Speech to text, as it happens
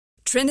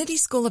Trinity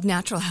School of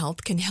Natural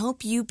Health can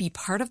help you be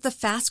part of the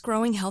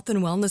fast-growing health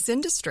and wellness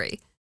industry.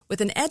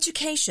 With an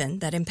education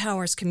that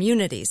empowers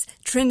communities,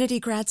 Trinity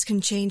grads can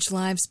change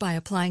lives by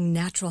applying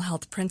natural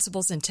health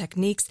principles and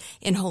techniques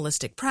in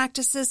holistic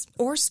practices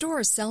or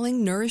stores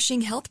selling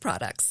nourishing health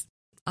products.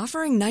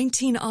 Offering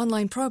 19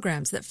 online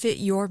programs that fit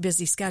your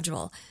busy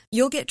schedule,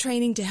 you'll get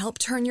training to help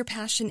turn your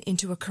passion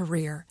into a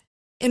career.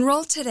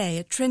 Enroll today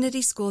at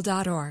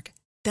trinityschool.org.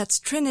 That's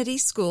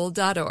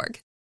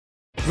trinityschool.org.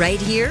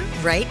 Right here,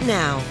 right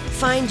now.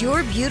 Find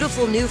your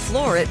beautiful new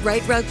floor at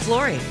Right Rug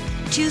Flooring.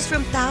 Choose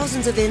from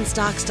thousands of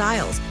in-stock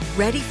styles,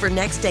 ready for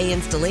next day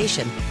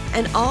installation,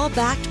 and all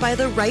backed by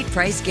the right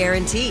price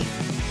guarantee.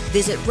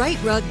 Visit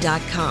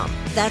rightrug.com.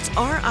 That's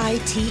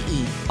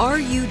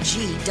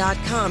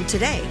RITERUG.com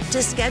today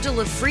to schedule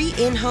a free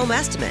in-home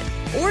estimate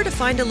or to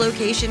find a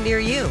location near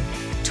you.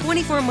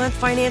 24-month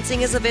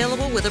financing is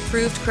available with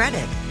approved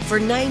credit. For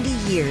 90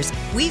 years,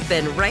 we've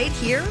been right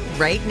here,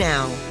 right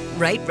now.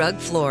 Right Rug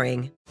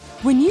Flooring.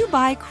 When you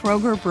buy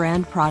Kroger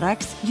brand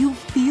products, you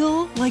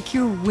feel like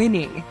you're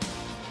winning.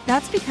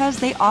 That's because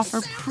they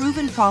offer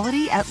proven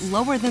quality at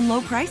lower than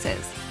low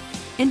prices.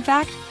 In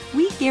fact,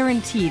 we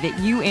guarantee that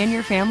you and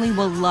your family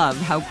will love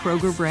how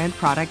Kroger brand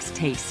products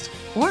taste,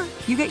 or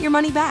you get your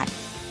money back.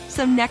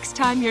 So next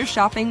time you're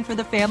shopping for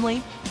the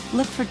family,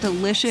 look for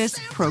delicious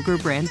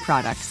Kroger brand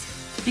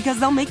products,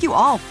 because they'll make you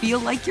all feel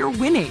like you're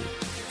winning.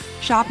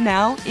 Shop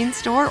now,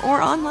 in-store,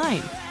 or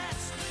online.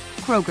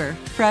 Kroger,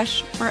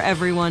 fresh for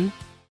everyone.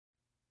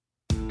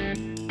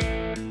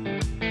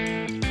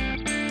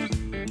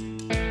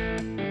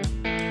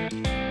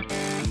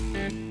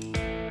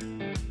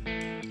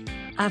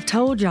 I've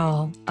told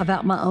y'all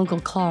about my Uncle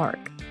Clark,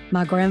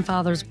 my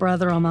grandfather's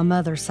brother on my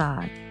mother's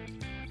side.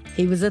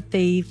 He was a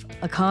thief,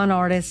 a con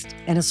artist,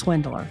 and a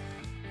swindler.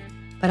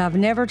 But I've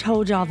never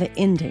told y'all the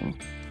ending.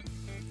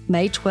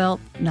 May 12,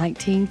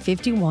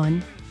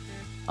 1951,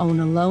 on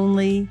a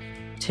lonely,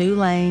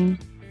 two-lane,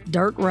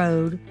 dirt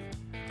road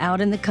out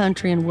in the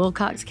country in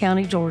Wilcox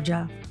County,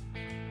 Georgia,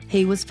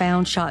 he was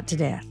found shot to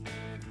death.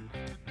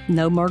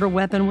 No murder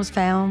weapon was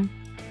found.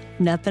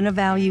 Nothing of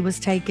value was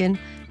taken,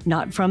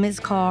 not from his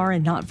car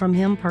and not from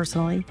him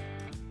personally.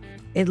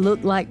 It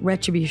looked like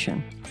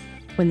retribution.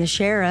 When the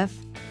sheriff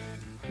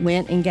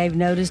went and gave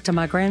notice to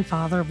my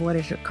grandfather of what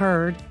had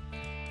occurred,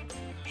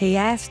 he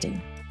asked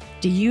him,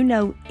 "Do you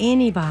know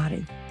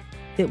anybody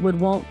that would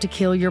want to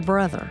kill your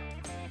brother?"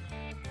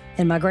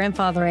 And my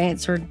grandfather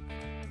answered,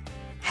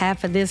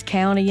 "Half of this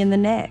county and the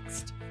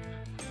next."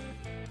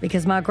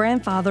 Because my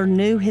grandfather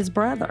knew his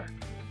brother.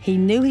 He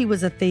knew he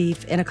was a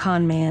thief and a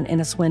con man and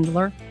a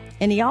swindler,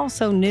 and he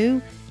also knew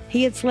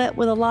he had slept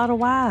with a lot of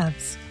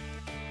wives.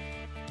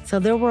 So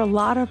there were a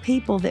lot of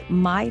people that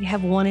might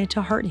have wanted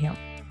to hurt him.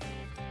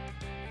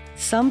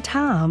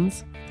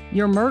 Sometimes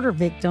your murder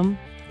victim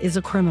is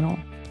a criminal.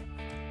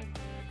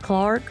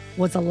 Clark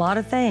was a lot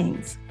of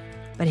things,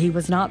 but he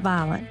was not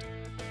violent.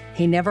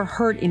 He never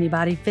hurt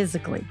anybody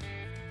physically,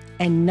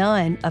 and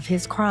none of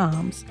his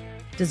crimes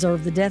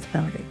deserved the death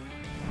penalty.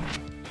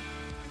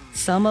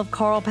 Some of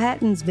Carl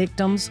Patton's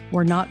victims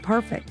were not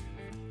perfect.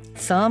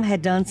 Some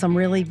had done some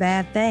really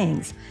bad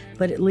things,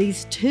 but at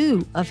least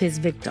two of his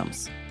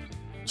victims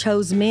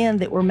chose men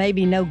that were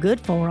maybe no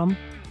good for him.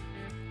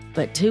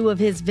 But two of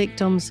his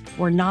victims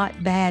were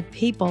not bad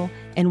people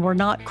and were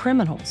not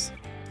criminals.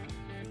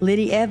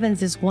 Liddie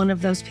Evans is one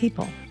of those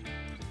people.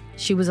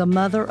 She was a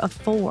mother of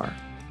 4.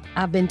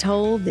 I've been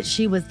told that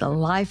she was the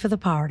life of the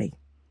party,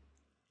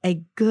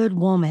 a good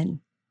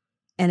woman,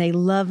 and a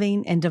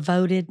loving and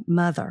devoted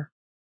mother.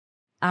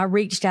 I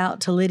reached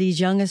out to Liddie's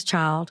youngest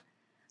child,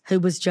 who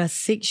was just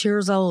 6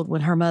 years old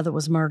when her mother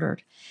was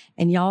murdered.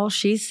 And y'all,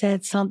 she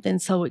said something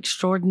so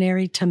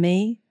extraordinary to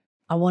me,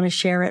 I want to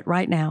share it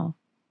right now.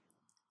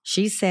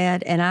 She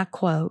said, and I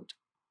quote,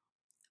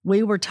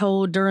 "We were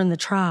told during the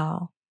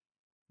trial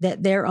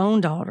that their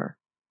own daughter,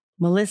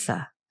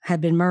 Melissa,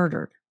 had been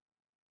murdered.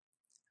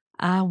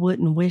 I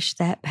wouldn't wish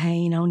that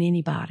pain on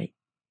anybody."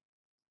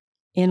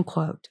 End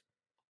quote.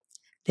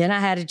 Then I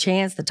had a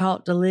chance to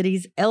talk to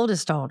Liddie's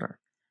eldest daughter,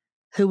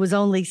 who was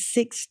only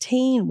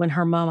 16 when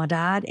her mama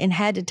died and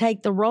had to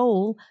take the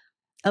role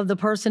of the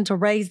person to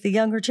raise the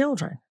younger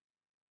children.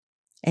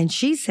 And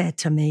she said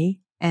to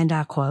me, and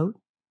I quote,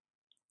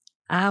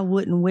 "I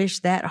wouldn't wish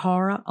that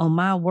horror on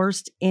my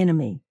worst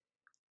enemy,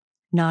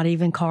 not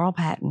even Carl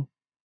Patton."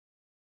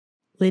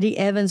 Liddie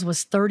Evans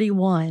was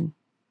 31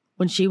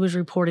 when she was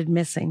reported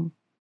missing.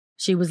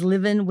 She was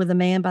living with a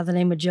man by the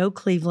name of Joe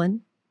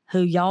Cleveland,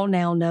 who y'all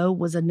now know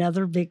was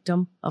another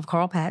victim of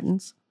Carl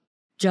Patton's.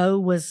 Joe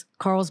was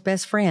Carl's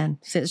best friend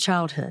since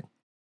childhood.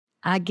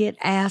 I get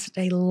asked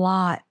a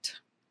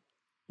lot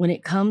when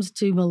it comes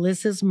to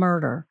Melissa's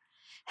murder,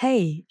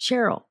 "Hey,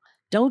 Cheryl,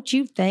 don't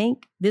you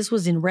think this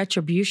was in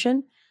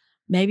retribution?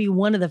 Maybe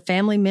one of the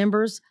family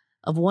members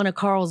of one of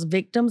Carl's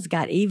victims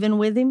got even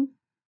with him?"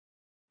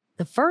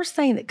 The first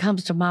thing that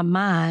comes to my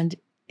mind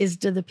is,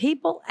 do the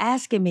people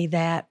asking me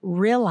that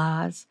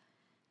realize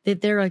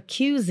that they're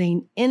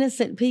accusing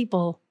innocent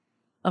people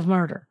of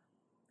murder?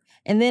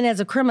 And then as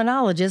a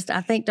criminologist,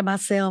 I think to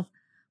myself,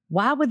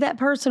 Why would that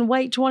person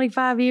wait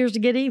 25 years to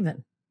get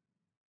even?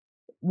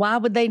 Why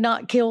would they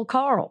not kill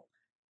Carl?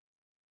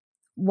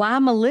 Why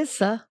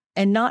Melissa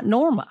and not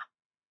Norma?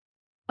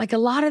 Like, a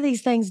lot of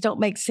these things don't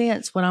make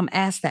sense when I'm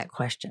asked that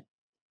question.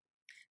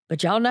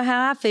 But y'all know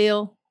how I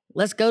feel.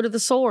 Let's go to the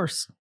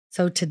source.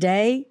 So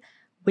today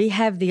we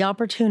have the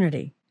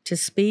opportunity to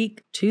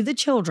speak to the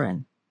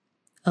children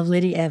of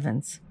Liddie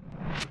Evans.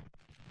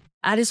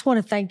 I just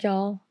want to thank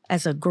y'all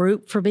as a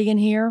group for being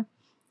here.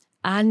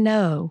 I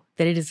know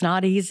that it is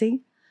not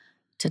easy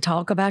to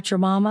talk about your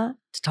mama,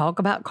 to talk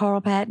about Carl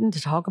Patton,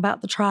 to talk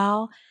about the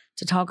trial,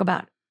 to talk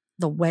about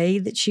the way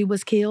that she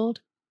was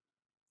killed.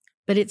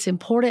 But it's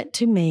important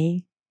to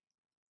me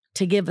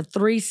to give a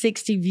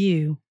 360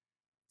 view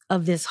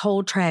of this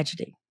whole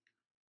tragedy.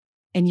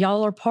 And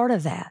y'all are part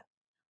of that.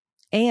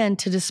 And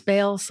to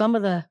dispel some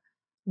of the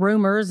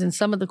rumors and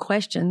some of the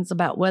questions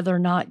about whether or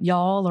not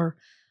y'all or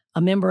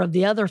a member of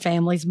the other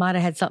families might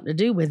have had something to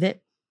do with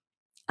it.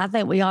 I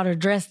think we ought to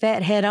address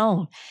that head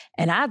on.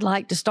 And I'd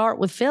like to start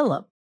with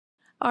Philip.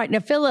 All right, now,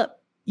 Philip,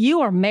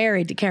 you are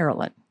married to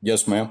Carolyn.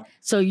 Yes, ma'am.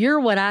 So you're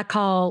what I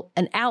call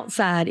an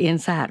outside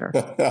insider.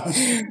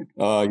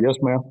 Yes,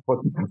 ma'am,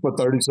 for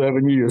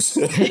 37 years.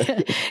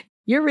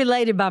 You're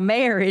related by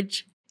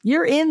marriage.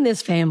 You're in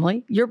this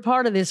family. You're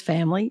part of this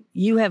family.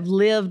 You have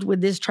lived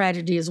with this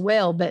tragedy as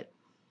well. But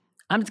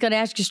I'm just going to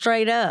ask you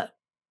straight up.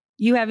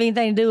 You have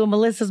anything to do with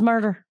Melissa's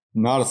murder?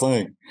 Not a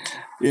thing.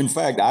 In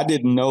fact, I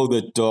didn't know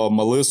that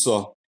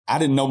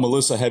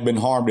Melissa had been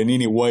harmed in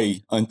any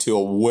way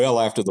until well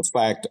after the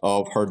fact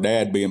of her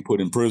dad being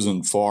put in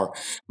prison for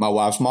my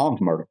wife's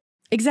mom's murder.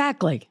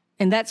 Exactly.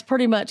 And that's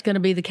pretty much going to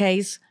be the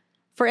case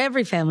for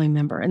every family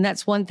member. And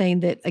that's one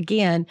thing that,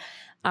 again,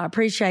 I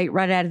appreciate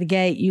right out of the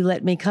gate you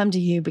let me come to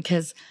you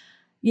because,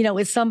 you know,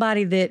 it's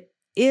somebody that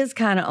is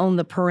kind of on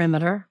the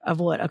perimeter of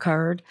what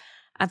occurred.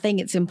 I think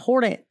it's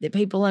important that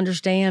people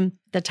understand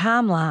the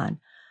timeline.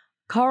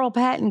 Carl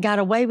Patton got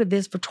away with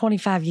this for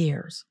 25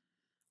 years.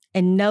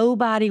 And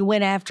nobody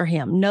went after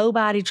him.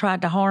 Nobody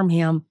tried to harm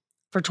him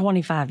for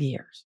 25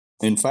 years.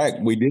 In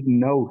fact, we didn't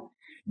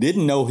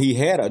know he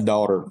had a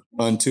daughter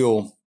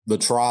until the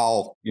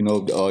trial,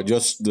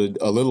 just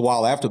a little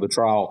while after the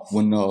trial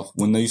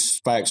when these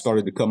facts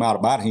started to come out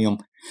about him,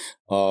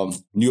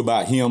 knew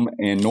about him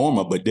and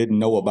Norma, but didn't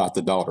know about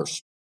the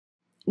daughters.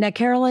 Now,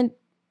 Carolyn,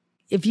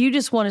 if you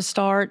just want to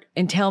start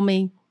and tell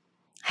me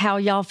how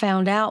y'all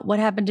found out what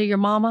happened to your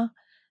mama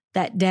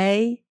that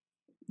day,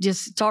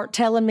 just start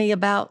telling me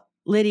about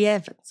Liddie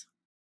Evans.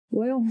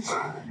 Well,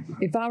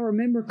 if I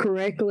remember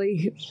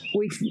correctly,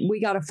 we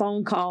got a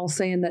phone call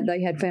saying that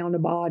they had found a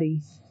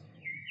body,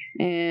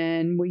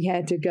 and we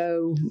had to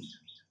go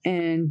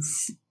and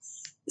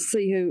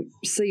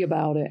see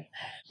about it.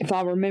 If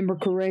I remember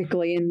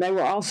correctly, and they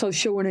were also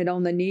showing it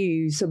on the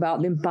news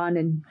about them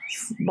finding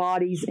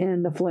bodies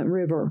in the Flint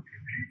River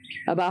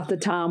about the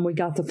time we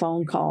got the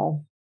phone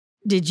call.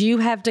 Did you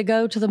have to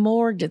go to the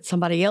morgue? Did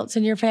somebody else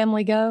in your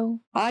family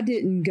go? I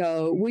didn't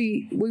go.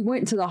 We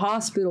went to the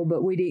hospital,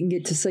 but we didn't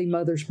get to see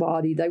Mother's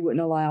body. They wouldn't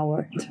allow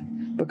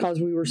it because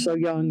we were so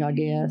young, I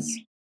guess.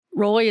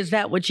 Roy, is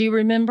that what you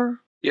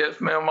remember?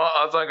 Yes, ma'am.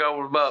 I think I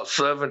was about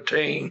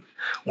 17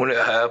 when it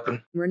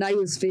happened. Renee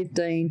was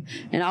 15,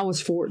 and I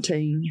was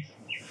 14,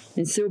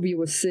 and Sylvia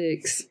was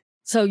 6.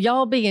 So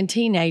y'all being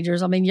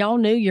teenagers, I mean, y'all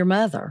knew your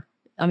mother.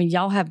 I mean,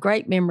 y'all have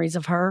great memories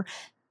of her.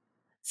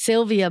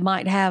 Sylvia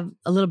might have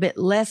a little bit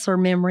lesser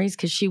memories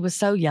because she was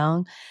so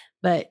young,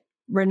 but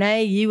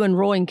Renee, you and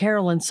Roy and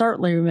Carolyn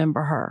certainly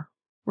remember her.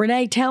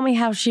 Renee, tell me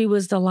how she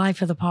was the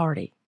life of the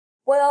party.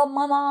 Well,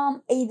 my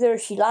mom, either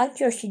she liked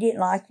you or she didn't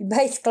like you,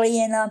 basically.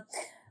 And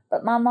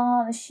but my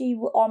mom,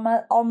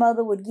 our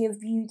mother would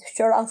give you the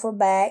shirt off her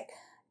back,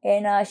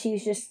 and she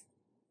was just,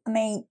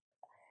 and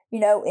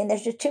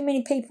there's just too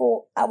many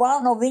people. I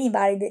don't know of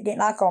anybody that didn't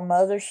like our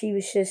mother. She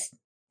was just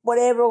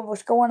whatever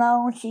was going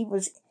on. She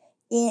was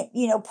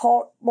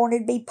wanted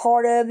to be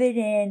part of it,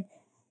 and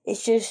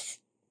it's just,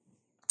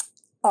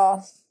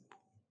 like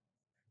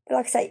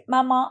I say,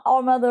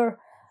 our mother,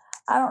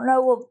 I don't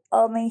know,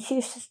 she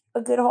was just a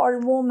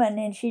good-hearted woman,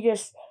 and she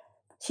was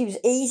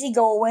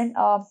easygoing.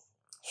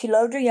 She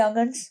loved her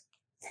young'uns.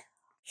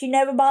 She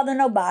never bothered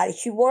nobody.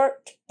 She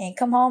worked and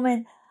come home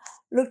and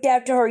looked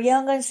after her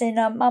young'uns, and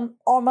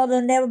our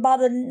mother never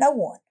bothered no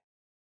one.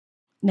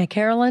 Now,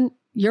 Carolyn,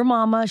 your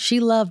mama, she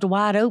loved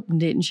wide open,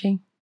 didn't she?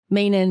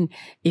 Meaning,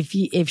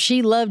 if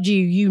she loved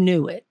you, you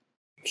knew it.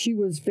 She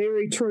was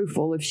very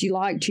truthful. If she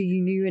liked you,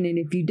 you knew it. And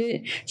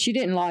if she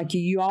didn't like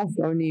you, you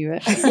also knew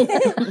it.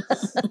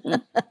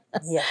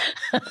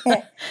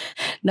 Yeah.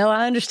 No,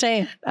 I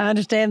understand. I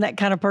understand that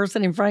kind of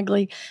person. And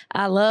frankly,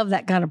 I love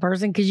that kind of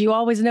person because you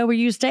always know where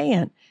you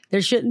stand.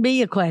 There shouldn't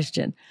be a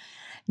question.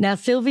 Now,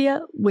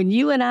 Sylvia, when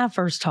you and I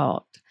first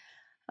talked,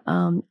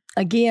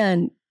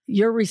 again,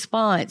 your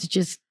response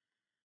just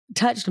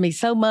touched me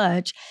so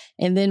much.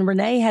 And then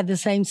Renee had the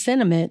same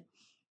sentiment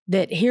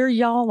that here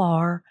y'all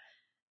are,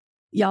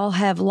 y'all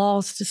have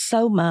lost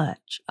so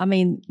much. I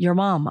mean, your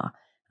mama.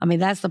 I mean,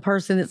 that's the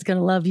person that's going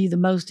to love you the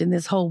most in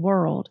this whole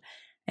world.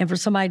 And for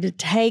somebody to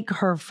take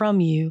her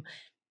from you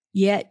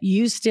yet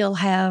you still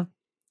have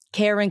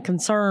care and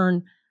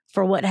concern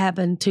for what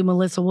happened to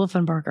Melissa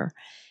Wolfenbarger.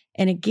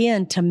 And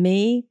again, to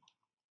me,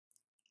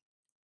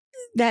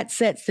 that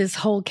sets this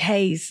whole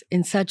case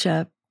in such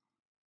a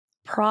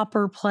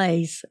proper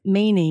place,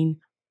 meaning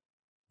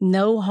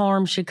no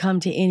harm should come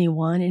to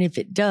anyone. And if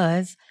it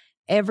does,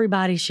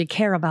 everybody should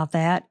care about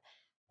that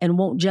and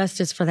want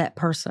justice for that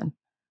person.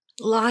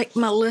 Like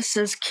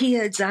Melissa's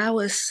kids, I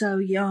was so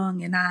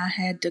young and I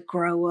had to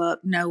grow up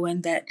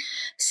knowing that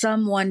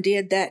someone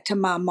did that to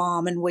my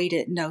mom and we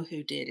didn't know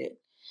who did it.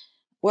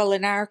 Well,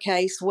 in our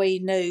case, we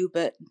knew,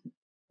 but,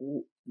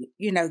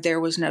 there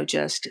was no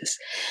justice.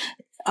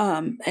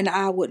 And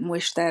I wouldn't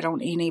wish that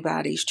on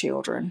anybody's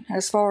children.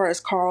 As far as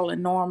Carl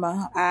and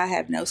Norma, I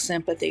have no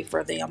sympathy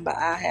for them, but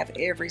I have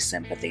every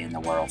sympathy in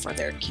the world for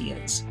their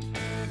kids.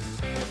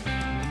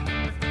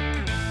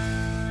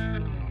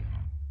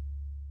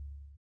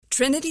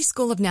 Trinity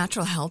School of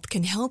Natural Health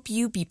can help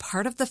you be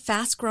part of the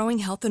fast-growing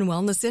health and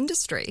wellness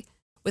industry.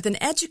 With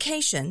an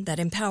education that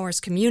empowers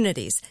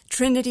communities,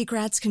 Trinity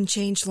grads can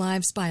change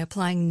lives by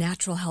applying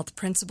natural health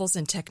principles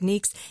and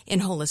techniques in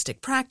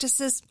holistic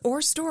practices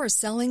or stores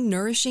selling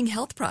nourishing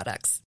health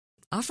products.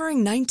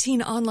 Offering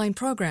 19 online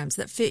programs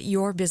that fit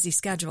your busy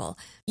schedule,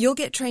 you'll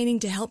get training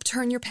to help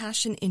turn your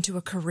passion into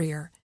a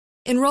career.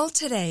 Enroll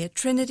today at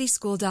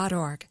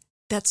trinityschool.org.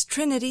 That's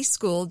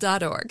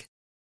trinityschool.org.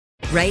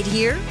 Right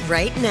here,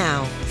 right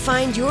now.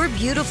 Find your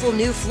beautiful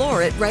new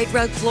floor at Right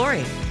Rug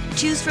Flooring.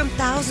 Choose from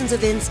thousands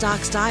of in-stock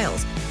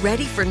styles,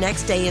 ready for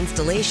next day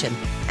installation,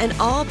 and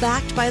all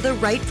backed by the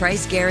right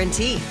price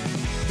guarantee.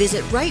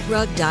 Visit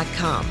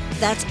rightrug.com.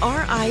 That's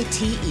RITERUG.com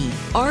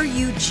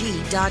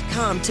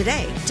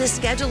today to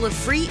schedule a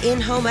free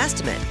in-home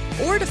estimate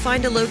or to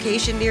find a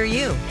location near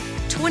you.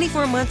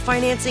 24-month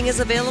financing is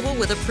available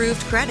with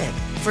approved credit.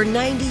 For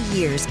 90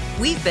 years,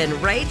 we've been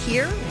right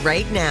here,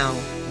 right now.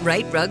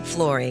 Right Rug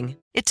Flooring.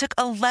 It took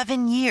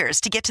 11 years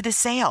to get to this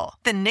sale.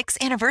 The Knix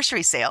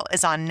Anniversary Sale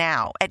is on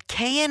now at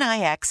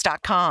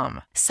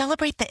knix.com.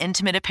 Celebrate the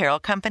intimate apparel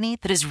company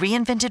that has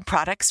reinvented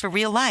products for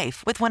real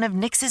life with one of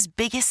Knix's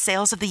biggest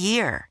sales of the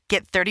year.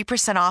 Get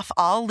 30% off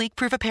all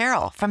leak-proof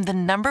apparel from the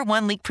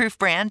 #1 leak-proof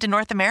brand in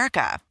North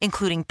America,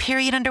 including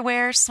period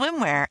underwear,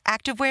 swimwear,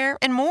 activewear,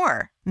 and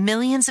more.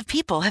 Millions of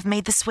people have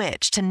made the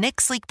switch to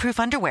Knix leak-proof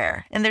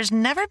underwear, and there's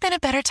never been a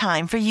better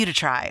time for you to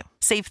try.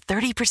 Save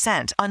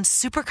 30% on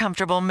super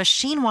comfortable,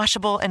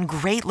 machine-washable, and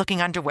great-looking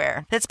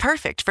underwear that's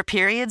perfect for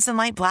periods and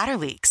light bladder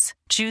leaks.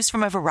 Choose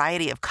from a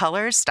variety of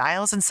colors,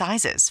 styles, and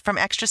sizes, from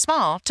extra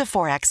small to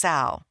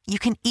 4XL. You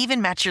can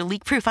even match your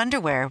leak-proof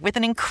underwear with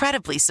an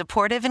incredibly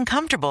supportive and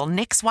comfortable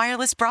Knix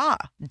wireless bra.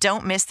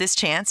 Don't miss this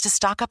chance to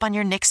stock up on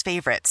your Knix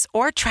favorites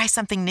or try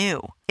something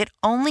new. It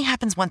only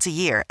happens once a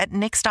year at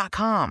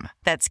Knix.com.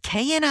 That's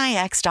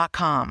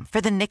KNIX.com for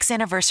the Knix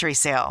Anniversary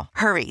Sale.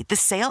 Hurry, the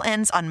sale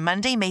ends on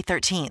Monday, May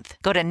 13th.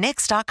 Go to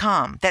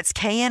Knix.com. That's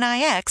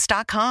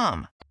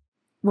KNIX.com.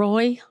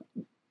 Roy,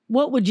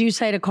 what would you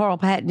say to Carl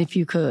Patton if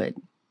you could?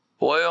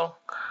 Well,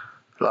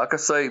 like I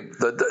say,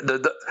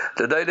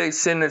 the day they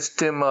sentenced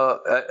him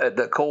at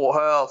the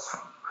courthouse,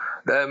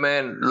 that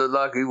man looked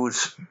like he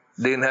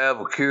didn't have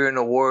a care in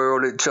the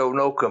world. It showed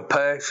no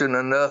compassion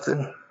or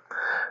nothing.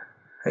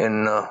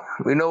 And,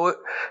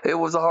 it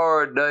was a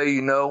hard day,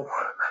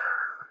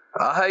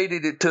 I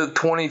hated it took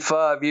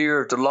 25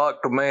 years to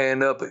lock the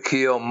man up and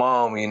kill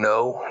Mom,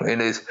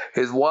 And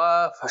his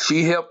wife,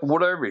 she helped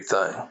with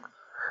everything.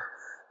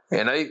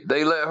 And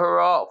they let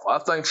her off. I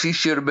think she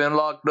should have been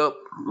locked up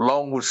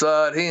along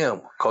beside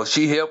him because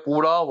she helped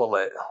with all of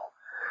that.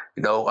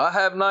 I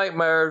have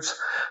nightmares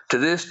to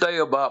this day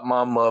about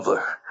my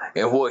mother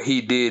and what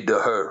he did to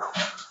her.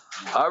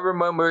 I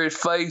remember his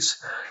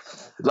face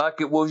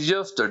like it was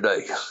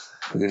yesterday,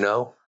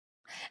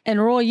 And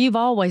Roy, you've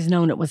always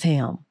known it was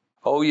him.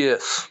 Oh,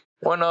 yes.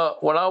 When I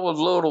was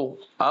little,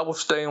 I was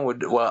staying with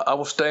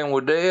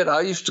Dad.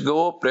 I used to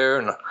go up there,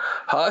 and the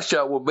hot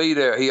shot would be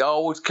there. He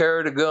always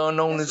carried a gun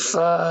on his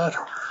side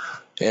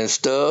and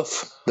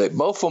stuff.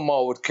 Both of them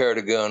always carried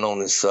a gun on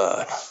his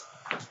side.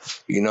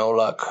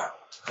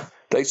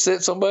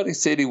 Somebody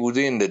said he was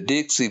in the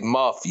Dixie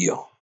Mafia.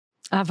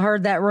 I've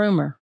heard that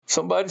rumor.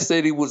 Somebody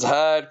said he was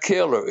hired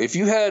killer. If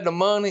you had the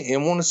money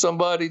and wanted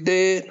somebody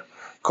dead,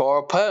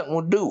 Carl Patton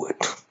would do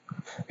it.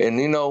 And,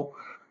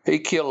 he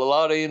killed a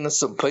lot of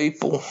innocent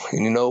people,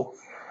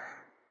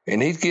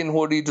 and he's getting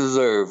what he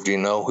deserved,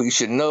 He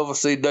should never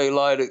see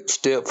daylight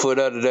step foot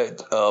out of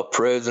that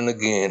prison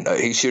again.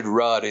 He should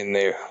rot in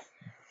there.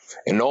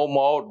 And Norma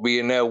ought to be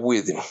in there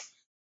with him.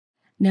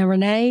 Now,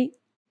 Renee,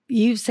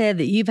 you've said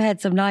that you've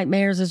had some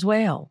nightmares as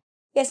well.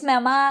 Yes,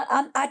 ma'am.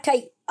 I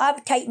take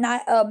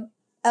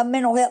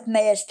mental health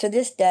meds to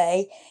this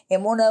day,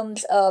 and one of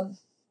them's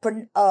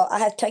I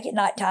have to take it at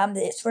nighttime.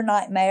 It's for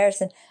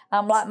nightmares, and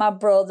I'm like my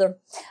brother.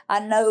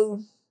 I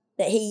know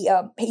that he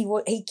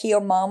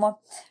killed Mama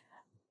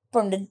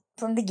from the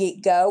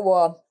get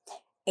go.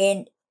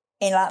 And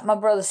like my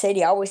brother said,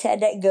 he always had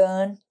that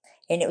gun,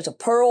 and it had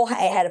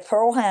a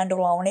pearl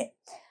handle on it.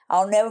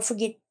 I'll never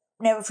forget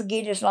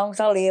it as long as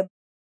I live.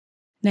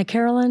 Now,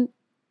 Carolyn,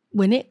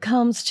 When it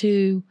comes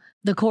to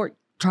the court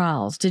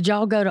trials, did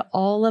y'all go to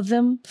all of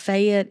them?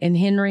 Fayette and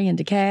Henry and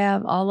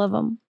DeKalb, all of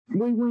them?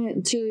 We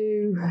went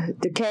to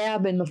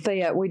DeKalb and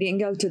Lafayette. We didn't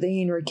go to the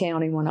Henry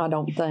County one, I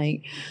don't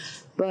think.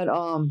 But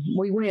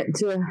we went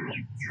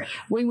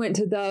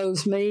to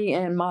those, me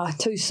and my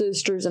two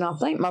sisters, and I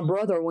think my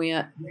brother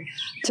went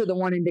to the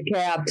one in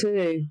DeKalb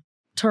too.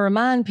 To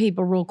remind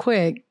people real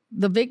quick,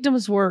 the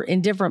victims were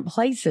in different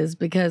places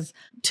because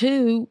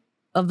two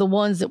of the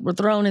ones that were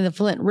thrown in the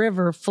Flint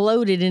River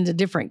floated into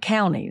different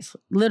counties,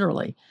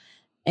 literally.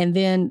 And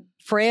then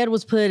Fred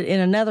was put in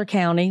another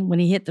county when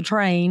he hit the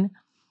train.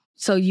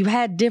 So you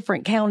had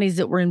different counties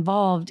that were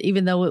involved,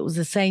 even though it was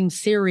the same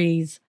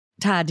series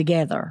tied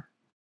together.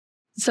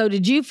 So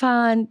did you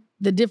find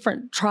the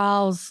different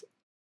trials,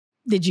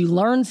 did you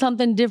learn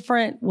something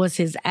different? Was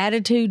his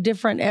attitude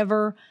different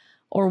ever?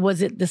 Or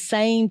was it the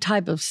same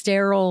type of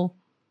sterile,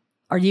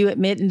 are you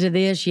admitting to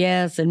this?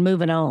 Yes, and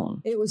moving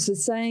on? It was the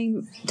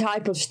same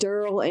type of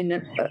sterile,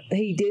 and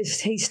he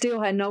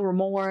still had no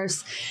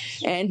remorse.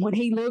 And when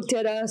he looked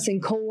at us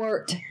in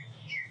court,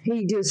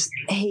 he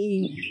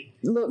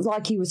looked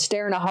like he was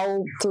staring a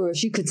hole through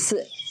us. You could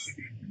see,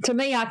 to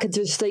me, I could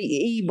just see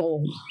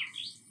evil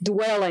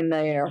dwelling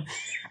there.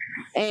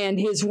 And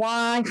his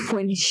wife,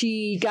 when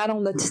she got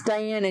on the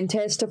stand and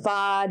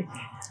testified,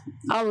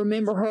 I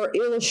remember her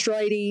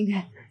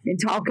illustrating and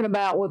talking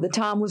about, well, the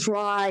time was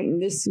right,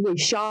 and we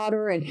shot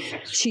her, and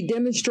she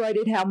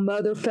demonstrated how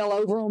Mother fell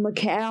over on the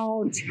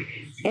couch,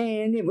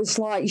 and it was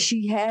like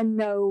she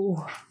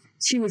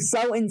was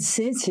so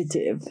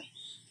insensitive.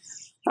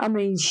 I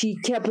mean, she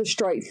kept a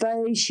straight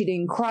face, she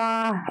didn't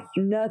cry,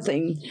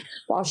 nothing,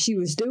 while she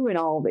was doing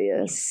all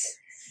this.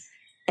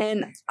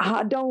 And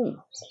I don't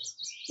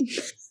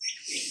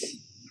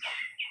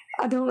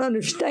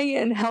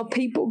understand how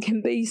people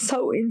can be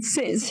so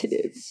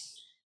insensitive.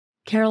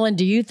 Carolyn,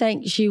 do you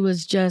think she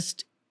was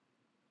just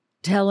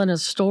telling a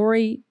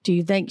story? Do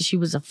you think she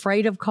was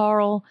afraid of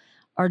Carl?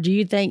 Or do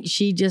you think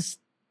she just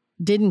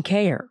didn't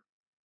care?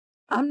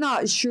 I'm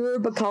not sure,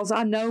 because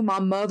I know my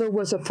mother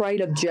was afraid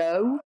of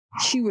Joe.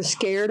 She was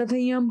scared of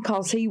him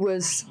because he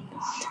was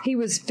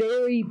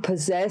very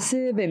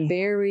possessive and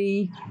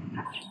very,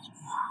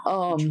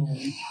 like,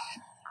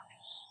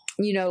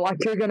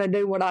 you're going to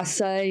do what I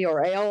say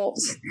or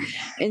else.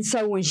 And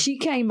so when she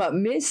came up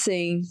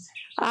missing,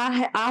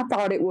 I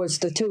thought it was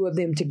the two of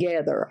them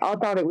together. I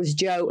thought it was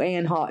Joe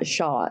and Hot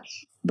Shot,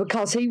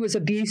 because he was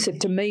abusive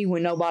to me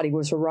when nobody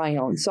was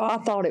around. So I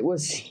thought it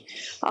was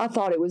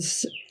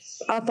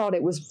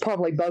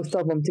probably both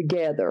of them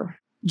together.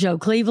 Joe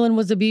Cleveland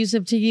was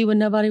abusive to you when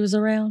nobody was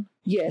around?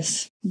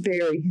 Yes,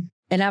 very.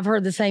 And I've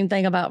heard the same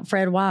thing about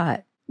Fred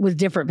White with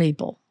different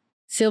people.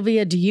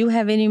 Sylvia, do you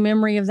have any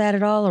memory of that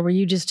at all, or were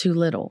you just too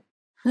little?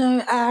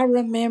 No, I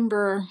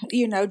remember,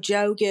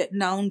 Joe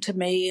getting on to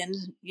me and,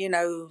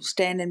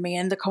 standing me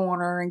in the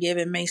corner and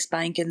giving me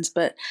spankings,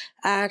 but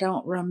I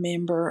don't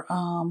remember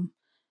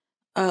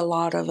a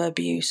lot of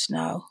abuse,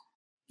 no.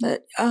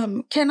 But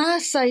can I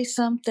say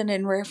something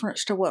in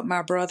reference to what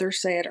my brother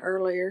said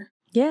earlier?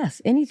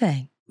 Yes,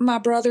 anything. My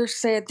brother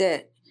said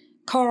that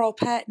Carl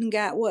Patton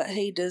got what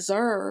he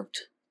deserved,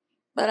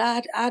 but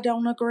I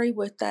don't agree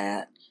with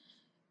that.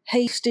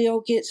 He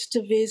still gets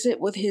to visit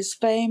with his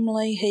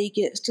family. He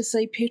gets to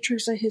see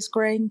pictures of his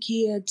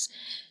grandkids,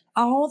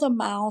 all the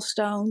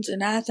milestones.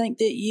 And I think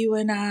that you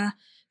and I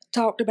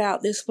talked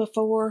about this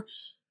before,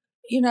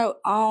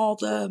 all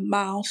the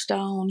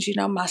milestones,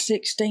 my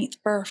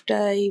 16th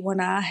birthday, when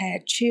I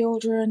had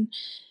children,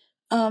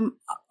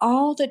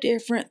 all the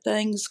different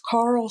things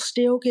Carl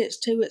still gets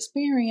to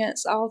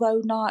experience,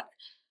 although not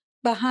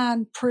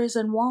behind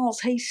prison walls.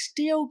 He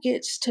still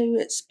gets to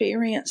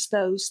experience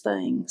those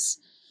things.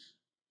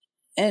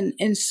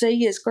 And see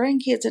his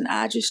grandkids, and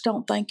I just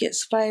don't think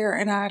it's fair,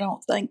 and I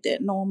don't think that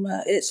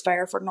it's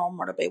fair for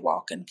Norma to be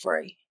walking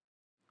free.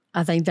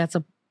 I think that's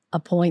a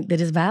point that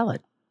is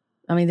valid.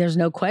 I mean, there's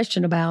no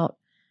question about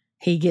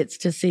he gets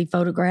to see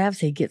photographs,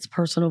 he gets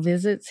personal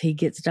visits, he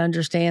gets to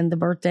understand the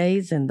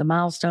birthdays and the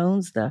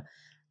milestones, the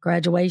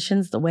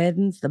graduations, the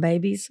weddings, the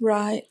babies.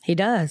 Right. He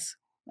does.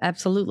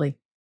 Absolutely.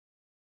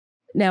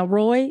 Now,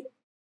 Roy,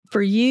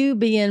 for you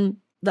being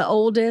the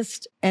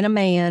oldest and a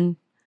man,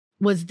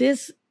 was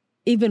this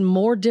even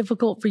more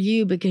difficult for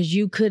you because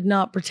you could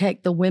not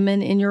protect the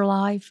women in your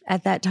life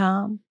at that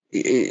time?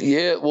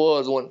 Yeah, it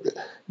was.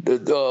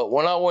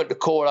 When I went to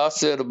court, I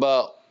said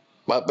about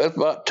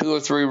 2 or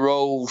 3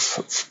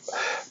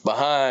 rows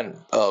behind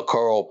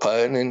Carl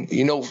Patton, and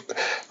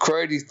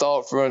crazy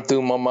thoughts running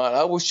through my mind.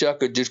 I wish I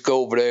could just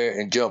go over there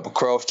and jump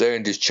across there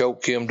and just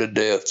choke him to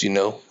death,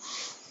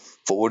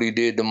 for what he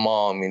did to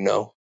Mom.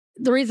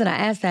 The reason I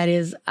ask that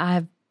is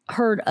I've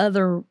heard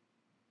other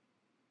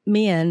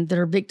men that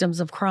are victims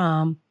of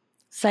crime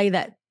say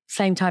that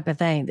same type of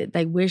thing, that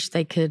they wish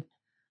they could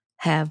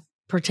have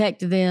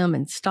protected them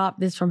and stopped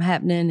this from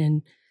happening.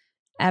 And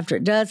after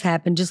it does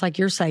happen, just like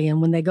you're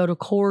saying, when they go to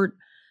court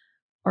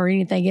or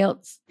anything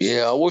else.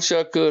 Yeah, I wish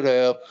I could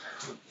have.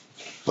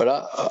 But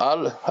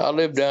I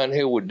live down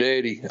here with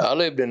Daddy. I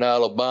lived in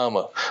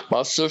Alabama.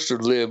 My sister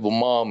lived with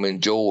Mom in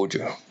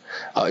Georgia.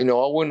 I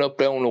went up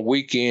there on the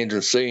weekends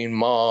and seen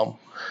Mom,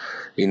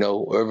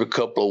 every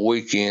couple of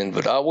weekends.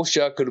 But I wish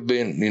I could have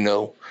been,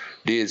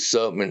 did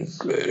something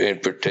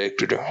and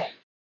protected her.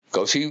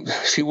 Because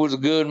she was a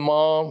good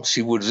mom.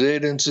 She was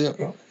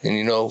innocent.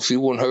 And, she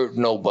wouldn't hurt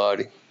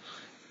nobody.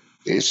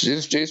 It's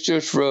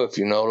just rough,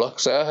 Like I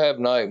say, I have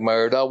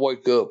nightmares. I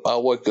wake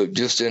up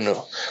just in a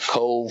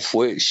cold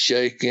sweat,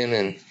 shaking,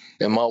 and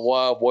my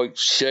wife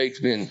shakes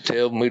me and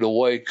tells me to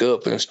wake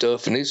up and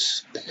stuff, and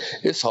it's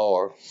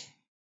hard.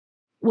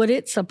 Would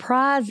it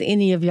surprise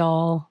any of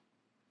y'all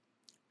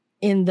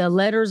in the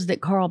letters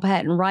that Carl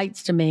Patton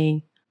writes to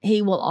me?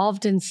 He will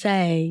often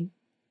say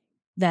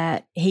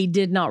that he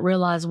did not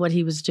realize what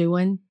he was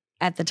doing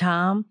at the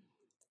time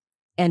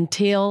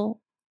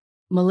until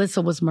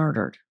Melissa was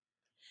murdered.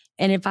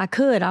 And if I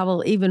could, I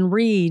will even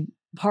read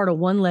part of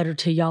one letter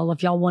to y'all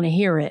if y'all want to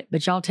hear it.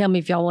 But y'all tell me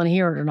if y'all want to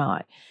hear it or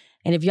not.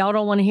 And if y'all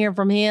don't want to hear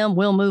from him,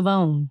 we'll move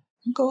on.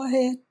 Go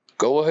ahead.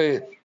 Go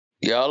ahead.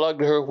 Yeah, I like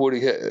to hear what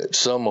he had,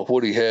 some of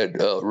what he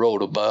had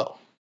wrote about.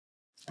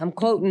 I'm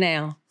quoting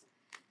now.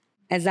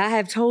 As I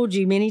have told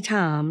you many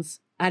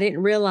times, I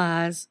didn't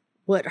realize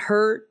what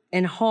hurt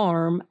and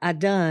harm I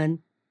done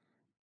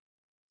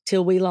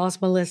till we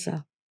lost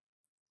Melissa.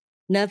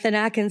 Nothing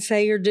I can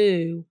say or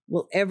do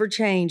will ever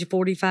change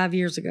 45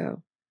 years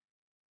ago.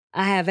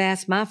 I have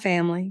asked my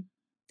family,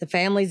 the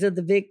families of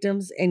the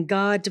victims, and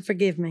God to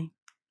forgive me.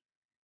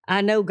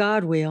 I know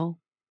God will,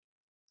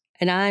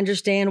 and I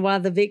understand why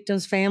the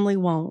victim's family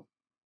won't.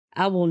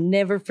 I will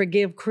never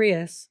forgive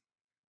Chris,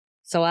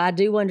 so I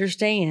do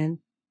understand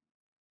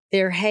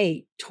their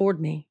hate toward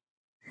me.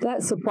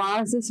 That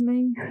surprises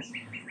me,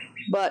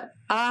 but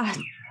God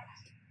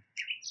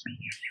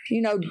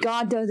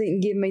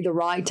doesn't give me the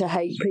right to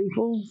hate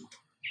people.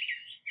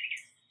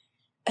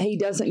 He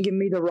doesn't give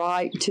me the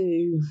right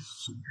to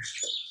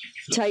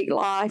take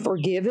life or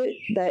give it.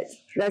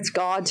 That's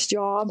God's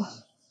job.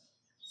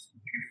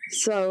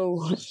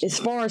 So as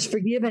far as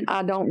forgiving,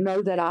 I don't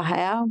know that I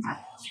have.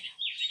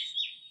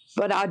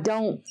 But I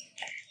don't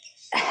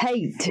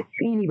hate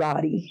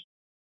anybody.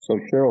 So,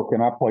 Cheryl,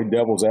 can I play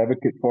devil's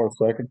advocate for a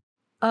second?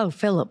 Oh,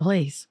 Philip,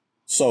 please.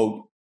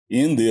 So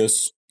in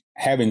this,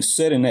 having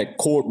sat in that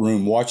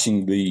courtroom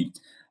watching the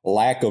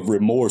lack of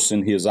remorse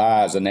in his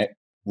eyes and that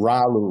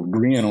wry little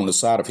grin on the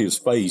side of his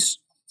face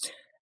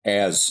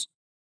as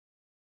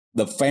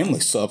the family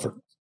suffered,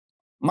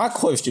 my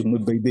question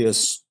would be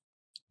this.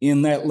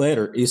 In that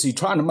letter, is he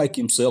trying to make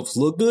himself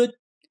look good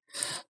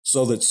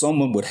so that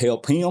someone would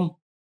help him?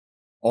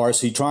 Or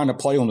is he trying to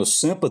play on the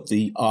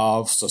sympathy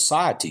of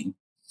society,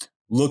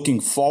 looking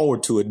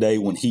forward to a day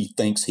when he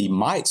thinks he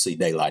might see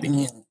daylight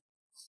again?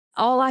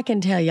 All I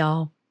can tell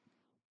y'all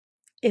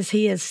is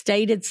he has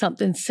stated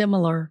something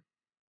similar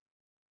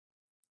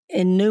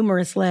in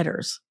numerous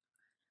letters.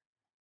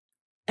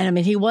 And I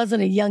mean, he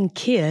wasn't a young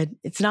kid.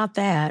 It's not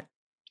that.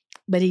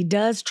 But he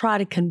does try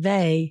to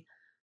convey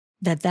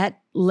that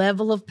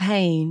level of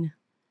pain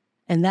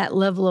and that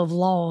level of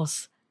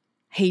loss,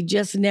 he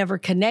just never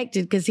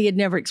connected because he had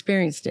never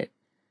experienced it.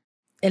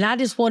 And I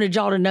just wanted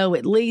y'all to know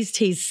at least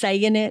he's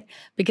saying it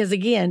because,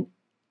 again,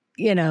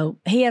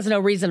 he has no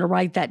reason to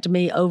write that to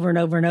me over and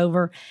over and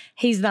over.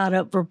 He's not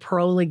up for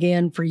parole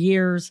again for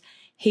years.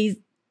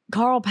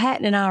 Carl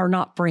Patton and I are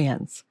not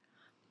friends.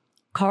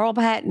 Carl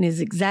Patton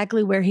is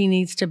exactly where he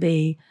needs to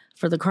be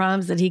for the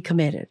crimes that he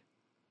committed.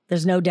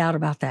 There's no doubt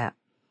about that.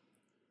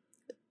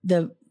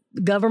 The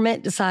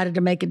government decided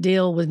to make a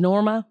deal with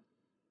Norma.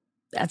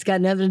 That's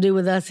got nothing to do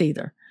with us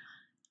either.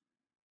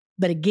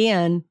 But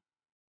again,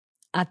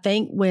 I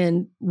think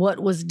when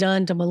what was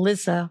done to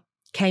Melissa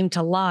came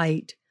to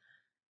light,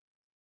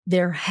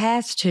 there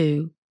has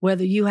to,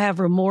 whether you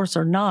have remorse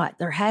or not,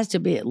 there has to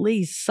be at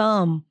least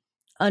some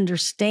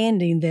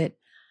understanding that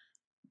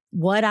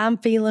what I'm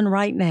feeling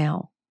right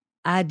now,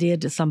 I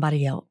did to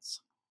somebody else.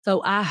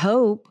 So I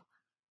hope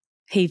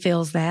he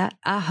feels that.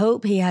 I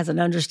hope he has an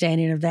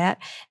understanding of that.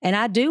 And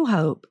I do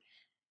hope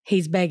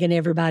he's begging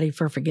everybody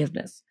for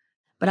forgiveness.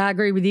 But I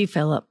agree with you,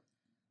 Philip.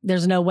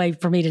 There's no way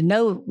for me to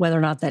know whether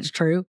or not that's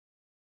true.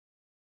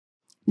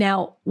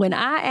 Now, when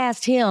I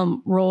asked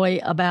him, Roy,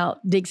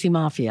 about Dixie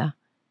Mafia,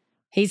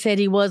 he said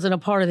he wasn't a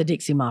part of the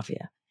Dixie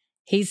Mafia.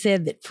 He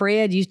said that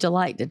Fred used to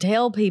like to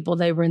tell people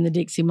they were in the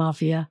Dixie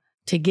Mafia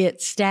to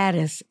get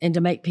status and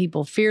to make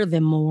people fear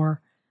them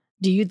more.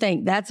 Do you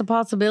think that's a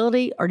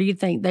possibility, or do you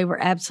think they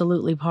were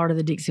absolutely part of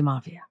the Dixie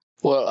Mafia?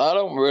 Well, I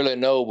don't really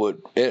know, but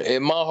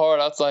in my heart,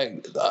 I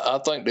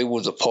think they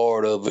was a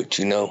part of it,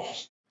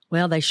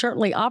 Well, they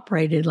certainly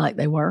operated like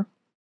they were.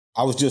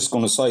 I was just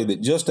going to say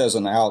that just as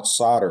an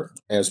outsider,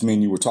 as me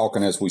and you were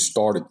talking as we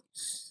started,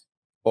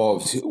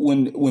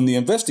 when the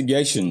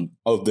investigation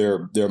of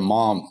their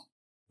mom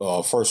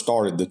first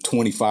started, the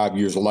 25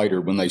 years later,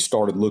 when they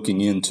started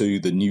looking into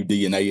the new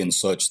DNA and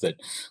such that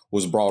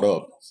was brought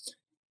up,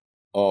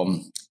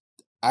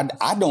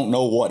 I don't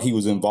know what he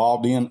was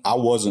involved in. I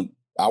wasn't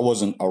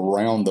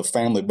around the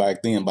family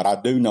back then, but I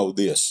do know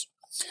this.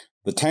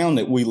 The town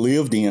that we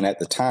lived in at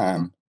the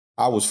time,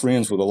 I was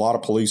friends with a lot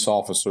of police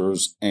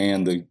officers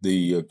and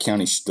the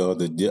county,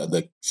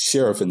 the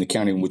sheriff in the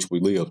county in which we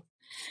lived.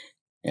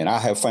 And I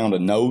have found a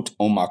note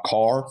on my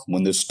car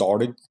when this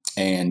started,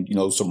 and,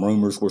 some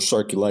rumors were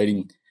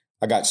circulating.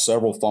 I got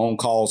several phone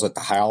calls at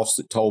the house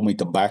that told me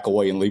to back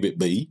away and leave it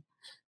be.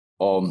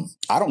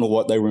 I don't know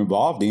what they were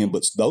involved in,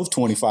 but those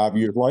 25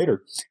 years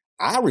later,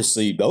 I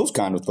received those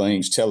kind of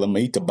things telling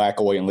me to back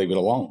away and leave it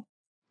alone.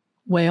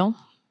 Well,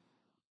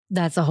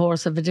 that's a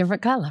horse of a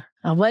different color.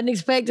 I wasn't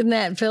expecting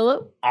that,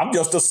 Philip. I'm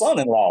just a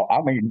son-in-law.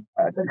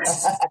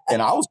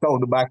 And I was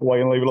told to back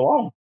away and leave it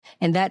alone.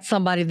 And that's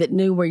somebody that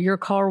knew where your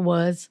car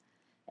was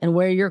and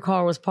where your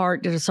car was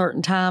parked at a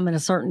certain time and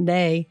a certain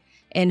day,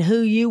 and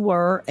who you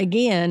were,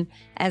 again,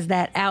 as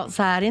that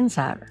outside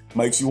insider.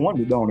 Makes you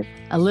wonder, don't it?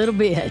 A little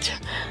bit.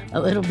 A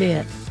little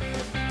bit.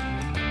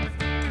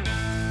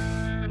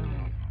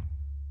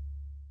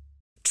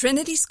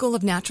 Trinity School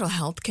of Natural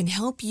Health can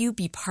help you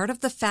be part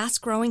of the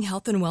fast-growing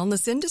health and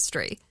wellness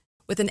industry.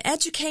 With an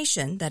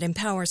education that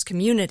empowers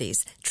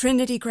communities,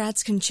 Trinity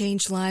grads can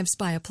change lives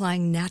by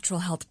applying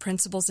natural health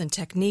principles and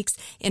techniques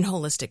in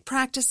holistic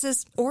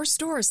practices or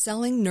stores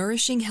selling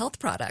nourishing health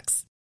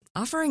products.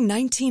 Offering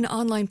 19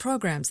 online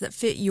programs that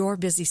fit your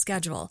busy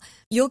schedule,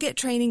 you'll get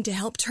training to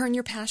help turn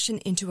your passion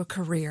into a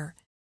career.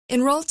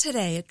 Enroll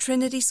today at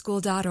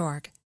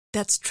trinityschool.org.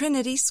 That's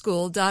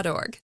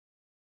trinityschool.org.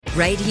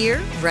 Right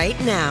here, right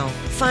now.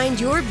 Find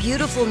your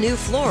beautiful new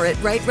floor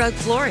at Right Rug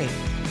Flooring.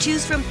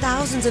 Choose from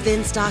thousands of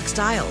in-stock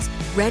styles,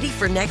 ready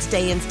for next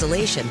day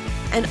installation,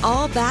 and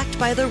all backed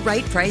by the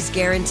right price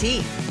guarantee.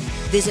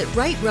 Visit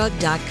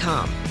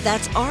rightrug.com.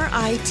 That's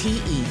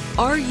RITERUG.com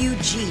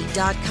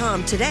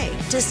today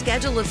to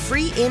schedule a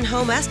free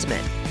in-home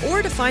estimate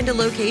or to find a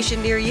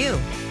location near you.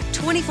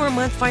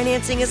 24-month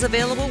financing is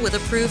available with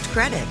approved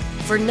credit.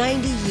 For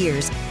 90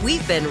 years,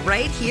 we've been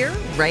right here,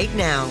 right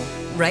now.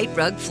 Right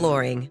Rug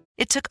Flooring.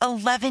 It took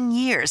 11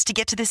 years to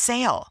get to this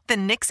sale. The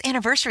Knix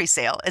Anniversary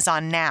Sale is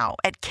on now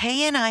at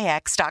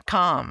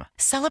KNIX.com.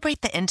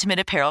 Celebrate the intimate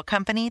apparel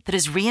company that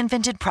has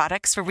reinvented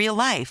products for real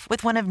life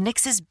with one of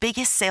Knix's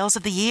biggest sales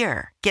of the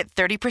year. Get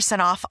 30%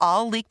 off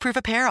all leak-proof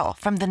apparel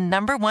from the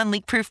 #1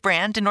 leak-proof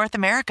brand in North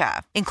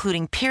America,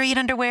 including period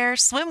underwear,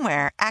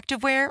 swimwear,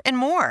 activewear, and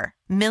more.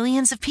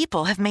 Millions of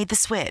people have made the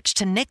switch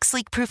to Knix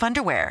leak-proof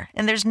underwear,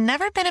 and there's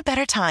never been a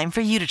better time for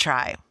you to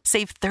try.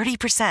 Save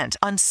 30%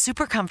 on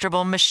super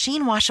comfortable,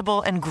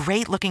 machine-washable, and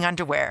great-looking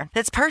underwear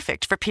that's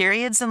perfect for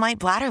periods and light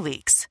bladder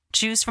leaks.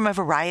 Choose from a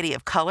variety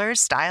of colors,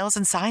 styles,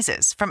 and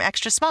sizes, from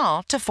extra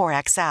small to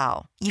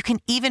 4XL. You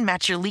can even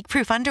match your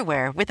leak-proof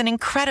underwear with an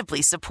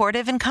incredibly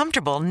supportive and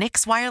comfortable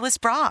Knix wireless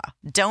bra.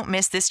 Don't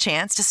miss this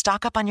chance to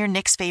stock up on your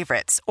Knix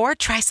favorites or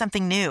try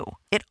something new.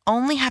 It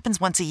only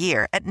happens once a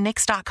year at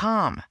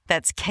Knix.com.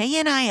 That's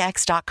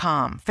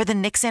KNIX.com for the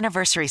Knix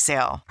Anniversary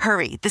Sale.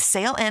 Hurry, the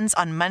sale ends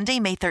on Monday,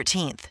 May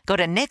 13th. Go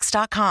to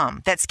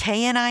Knix.com. That's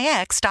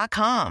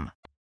KNIX.com.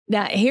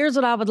 Now, here's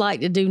what I would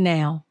like to do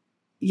now.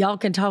 Y'all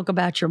can talk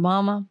about your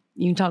mama.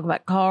 You can talk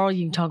about Carl.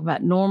 You can talk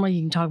about Norma.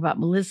 You can talk about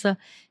Melissa.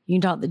 You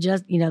can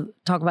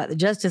talk about the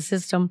justice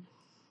system.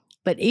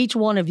 But each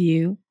one of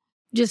you,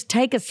 just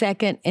take a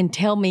second and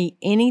tell me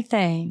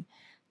anything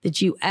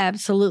that you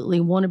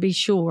absolutely want to be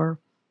sure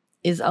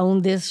is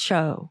on this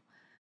show.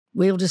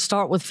 We'll just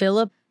start with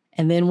Philip,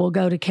 and then we'll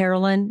go to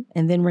Carolyn,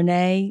 and then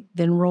Renee,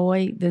 then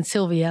Roy, then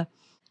Sylvia.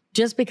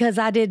 Just because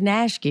I didn't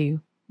ask you,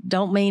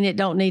 don't mean it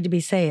don't need to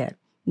be said.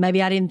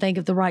 Maybe I didn't think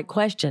of the right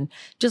question.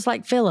 Just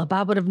like Philip,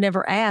 I would have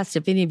never asked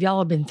if any of y'all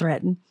had been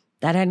threatened.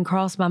 That hadn't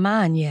crossed my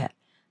mind yet,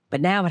 but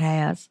now it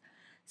has.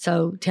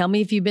 So tell me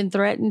if you've been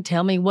threatened.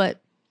 Tell me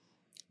what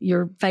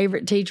your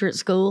favorite teacher at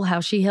school, how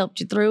she helped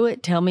you through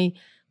it. Tell me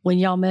when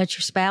y'all met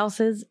your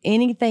spouses.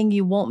 Anything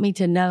you want me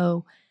to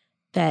know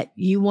that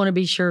you want to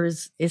be sure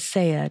is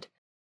said.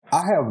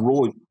 I have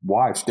Roy's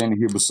wife standing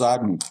here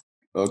beside me.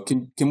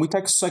 Can we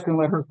take a second and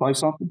let her say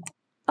something?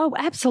 Oh,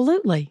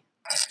 absolutely.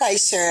 Hey,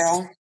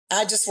 Cheryl.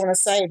 I just want to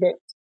say that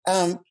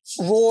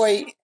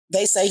Roy,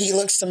 they say he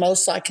looks the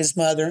most like his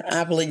mother.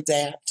 I believe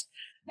that.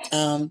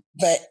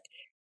 But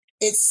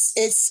it's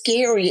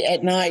scary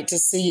at night to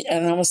see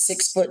an almost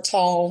 6 foot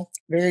tall,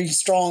 very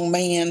strong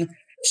man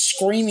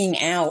screaming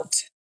out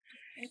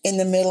in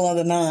the middle of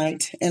the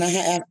night. And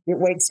it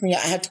wakes me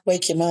up. I have to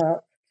wake him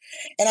up.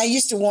 And I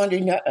used to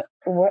wonder,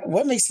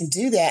 what makes him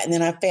do that? And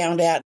then I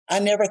found out I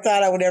never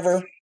thought I would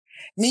ever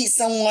meet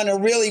someone or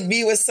really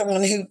be with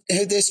someone who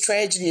this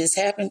tragedy has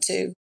happened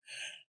to.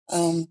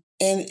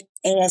 And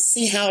I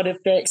see how it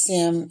affects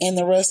him and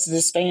the rest of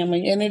his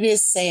family. And it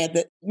is sad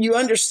that you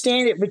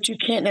understand it, but you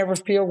can't never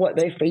feel what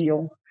they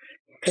feel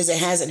because it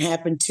hasn't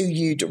happened to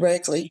you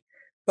directly.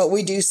 But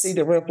we do see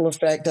the ripple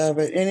effect of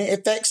it, and it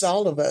affects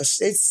all of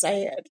us. It's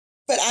sad.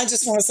 But I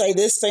just want to say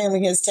this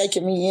family has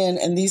taken me in,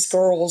 and these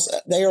girls,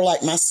 they are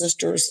like my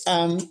sisters.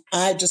 I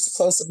have just as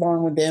close a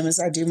bond with them as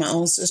I do my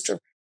own sister.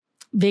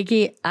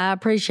 Vicki, I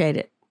appreciate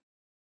it.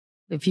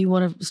 If you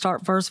want to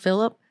start first,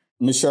 Philip.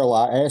 Ms. Cheryl,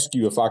 I asked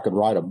you if I could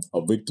write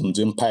a victim's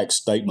impact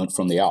statement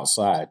from the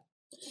outside.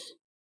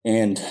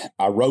 And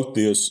I wrote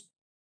this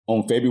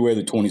on February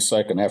the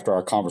 22nd after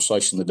our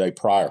conversation the day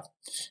prior.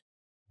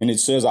 And it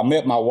says, I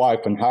met my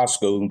wife in high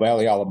school in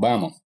Valley,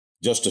 Alabama,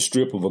 just a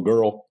strip of a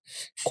girl,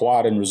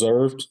 quiet and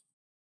reserved.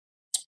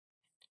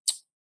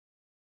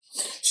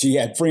 She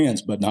had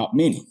friends, but not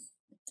many,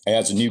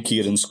 as a new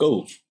kid in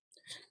school.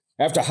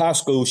 After high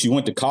school, she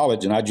went to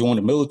college, and I joined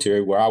the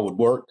military where it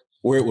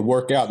would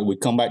work out that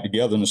we'd come back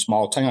together in a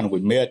small town, and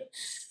we met.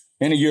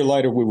 And a year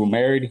later, we were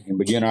married and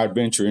began our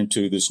adventure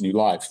into this new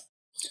life.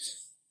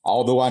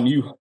 Although I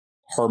knew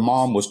her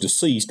mom was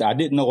deceased, I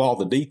didn't know all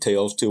the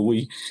details till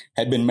we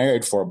had been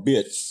married for a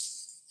bit.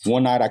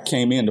 One night I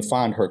came in to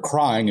find her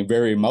crying and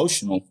very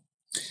emotional,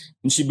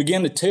 and she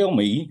began to tell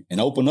me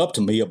and open up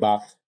to me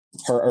about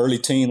her early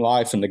teen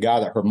life and the guy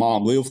that her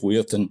mom lived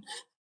with, and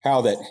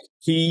how that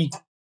he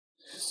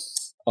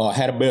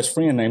had a best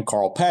friend named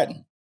Carl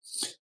Patton.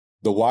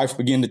 The wife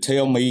began to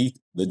tell me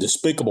the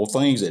despicable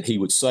things that he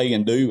would say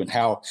and do, and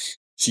how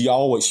she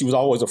was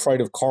always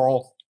afraid of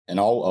Carl, and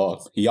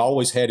he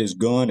always had his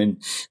gun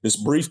and this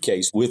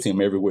briefcase with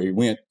him everywhere he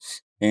went,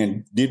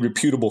 and did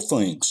reputable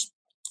things.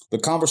 The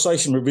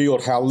conversation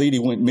revealed how Liddie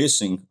went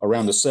missing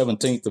around the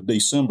 17th of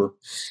December,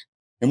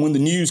 and when the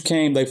news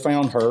came, they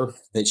found her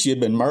that she had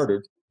been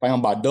murdered,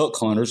 found by duck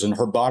hunters, and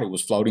her body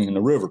was floating in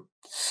the river.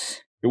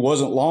 It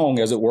wasn't long,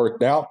 as it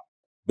worked out,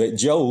 that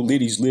Joe,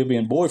 Liddie's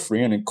live-in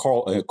boyfriend and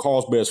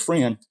Carl's best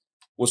friend,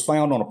 was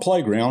found on a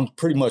playground,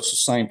 pretty much the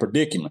same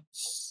predicament.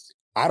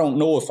 I don't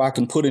know if I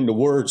can put into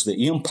words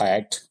the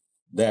impact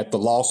that the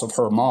loss of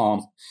her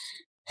mom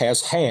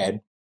has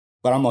had,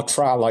 but I'm going to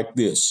try like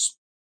this.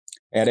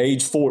 At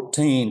age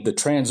 14, the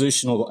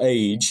transitional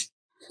age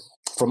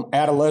from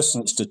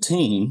adolescence to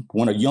teen,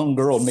 when a young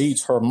girl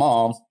needs her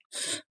mom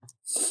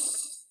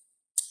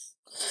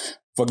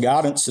for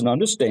guidance and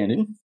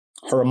understanding,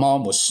 her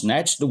mom was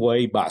snatched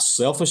away by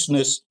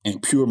selfishness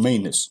and pure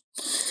meanness.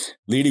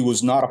 Liddie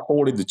was not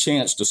afforded the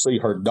chance to see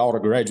her daughter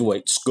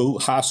graduate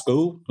high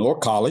school, nor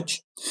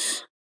college.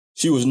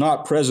 She was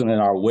not present at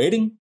our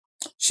wedding.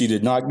 She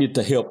did not get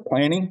to help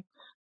planning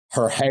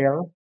her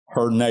hair,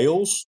 her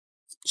nails.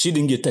 She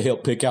didn't get to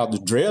help pick out the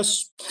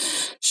dress.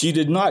 She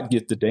did not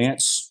get to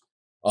dance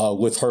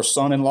with her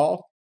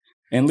son-in-law.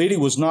 And Liddie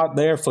was not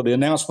there for the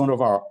announcement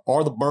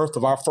or the birth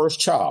of our first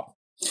child.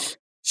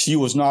 She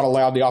was not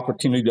allowed the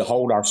opportunity to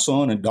hold our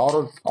son and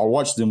daughter or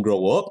watch them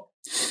grow up.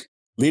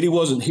 Liddie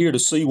wasn't here to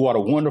see what a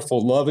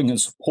wonderful, loving, and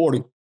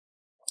supportive,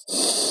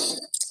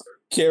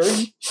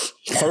 caring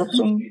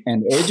person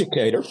and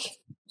educator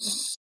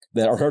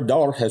that her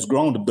daughter has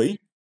grown to be.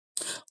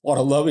 What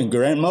a loving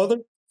grandmother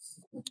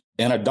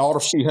and a daughter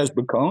she has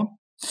become.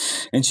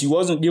 And she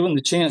wasn't given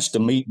the chance to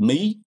meet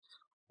me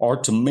or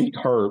to meet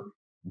her,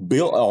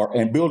 build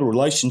a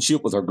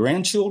relationship with her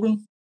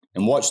grandchildren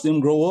and watch them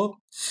grow up.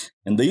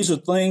 And these are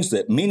things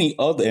that many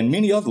other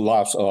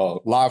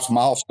life's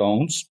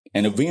milestones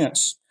and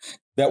events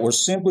that were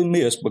simply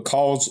missed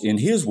because, in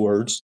his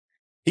words,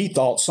 he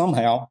thought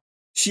somehow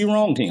she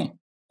wronged him.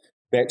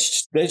 That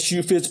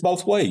shoe fits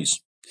both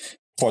ways.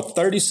 For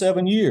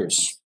 37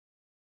 years,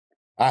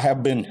 I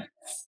have been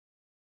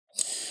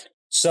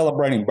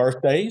celebrating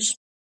birthdays,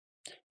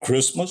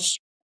 Christmas,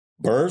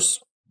 births,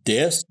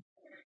 deaths,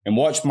 and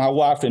watched my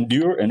wife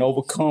endure and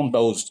overcome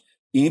those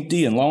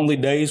empty and lonely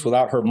days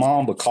without her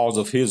mom because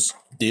of his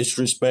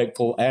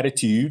disrespectful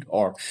attitude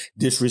or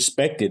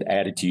disrespected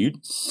attitude.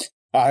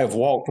 I have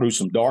walked through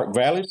some dark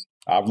valleys.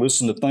 I've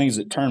listened to things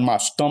that turned my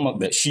stomach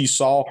that she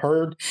saw,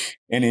 heard,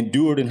 and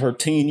endured in her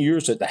teen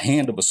years at the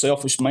hand of a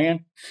selfish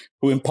man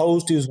who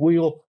imposed his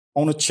will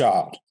on a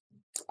child.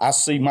 I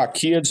see my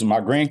kids and my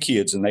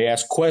grandkids, and they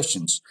ask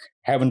questions,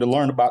 having to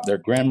learn about their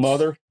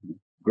grandmother,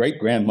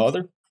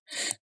 great-grandmother,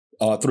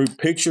 through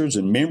pictures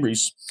and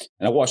memories.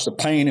 And I watch the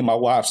pain in my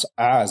wife's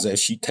eyes as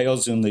she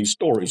tells them these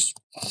stories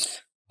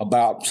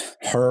about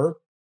her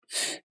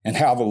and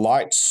how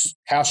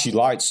she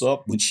lights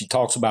up when she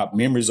talks about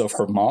memories of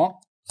her mom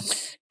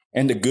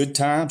and the good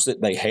times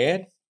that they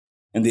had.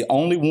 And the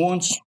only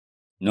ones,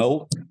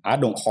 no, I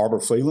don't harbor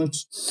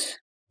feelings.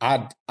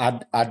 I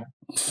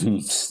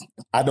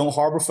don't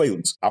harbor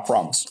feelings, I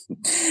promise.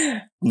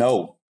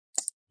 No,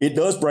 it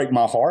does break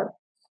my heart.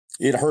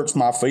 It hurts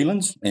my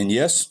feelings. And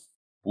yes,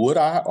 would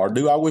I or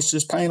do I wish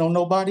this pain on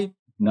nobody?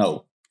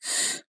 No.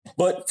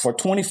 But for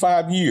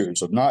 25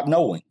 years of not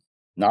knowing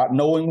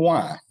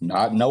why,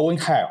 not knowing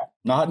how,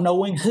 not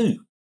knowing who,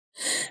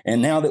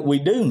 and now that we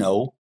do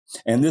know,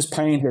 and this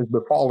pain has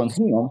befallen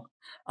him,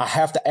 I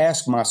have to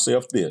ask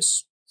myself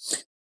this.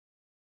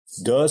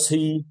 Does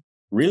he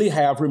really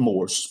have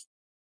remorse?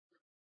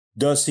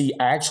 Does he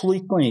actually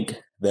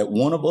think that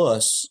one of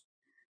us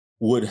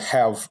would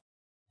have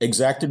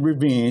exacted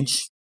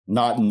revenge,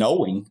 not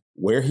knowing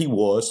where he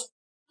was,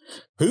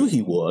 who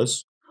he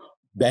was,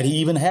 that he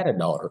even had a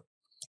daughter?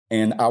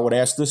 And I would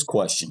ask this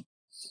question.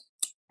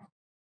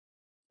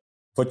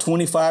 For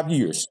 25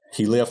 years,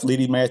 he left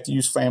Liddie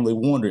Matthews' family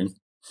wondering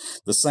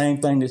the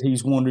same thing that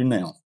he's wondering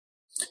now.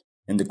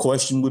 And the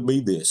question would be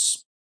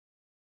this.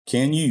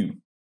 Can you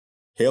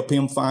help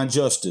him find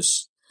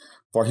justice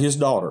for his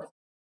daughter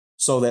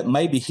so that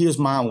maybe his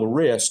mind will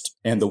rest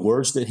and the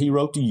words that he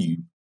wrote to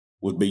you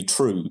would be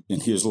true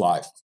in his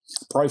life.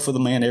 Pray for the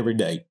man every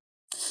day.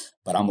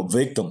 But I'm a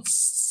victim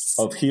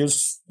of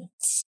his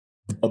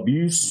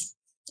abuse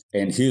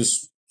and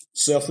his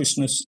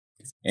selfishness.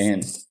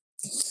 And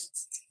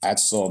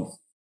that's,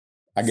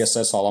 I guess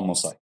that's all I'm going to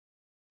say.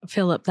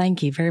 Philip,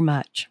 thank you very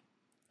much.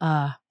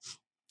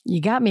 You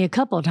got me a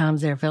couple of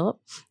times there, Philip.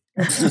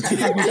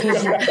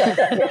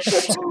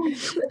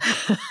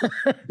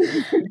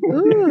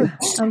 Ooh,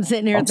 I'm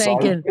sitting here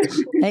thinking,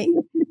 they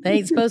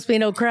ain't supposed to be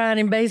no crying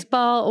in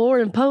baseball or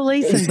in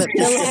policing, but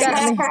Philip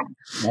got me.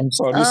 I'm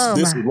sorry.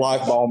 This is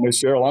life ball,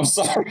 Miss Cheryl. I'm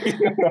sorry.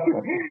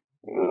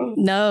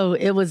 No,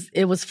 it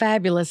was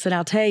fabulous, and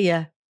I'll tell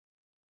you,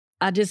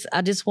 I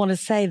just want to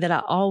say that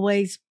I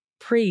always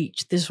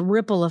preach this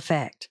ripple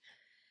effect.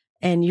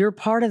 And you're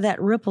part of that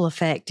ripple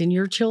effect, and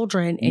your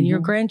children and your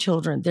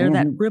grandchildren, they're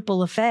that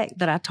ripple effect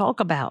that I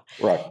talk about.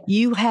 Right.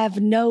 You have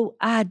no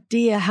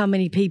idea how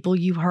many people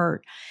you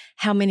hurt,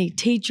 how many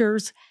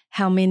teachers,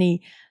 how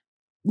many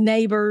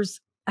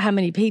neighbors, how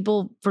many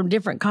people from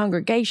different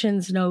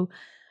congregations, no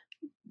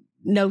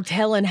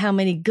telling how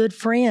many good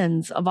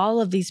friends of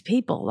all of these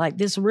people. Like,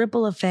 this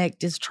ripple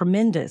effect is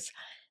tremendous.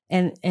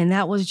 And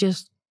that was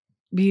just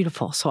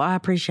beautiful. So I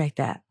appreciate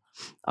that.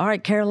 All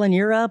right, Carolyn,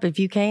 you're up if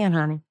you can,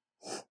 honey.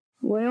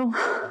 Well,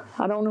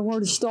 I don't know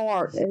where to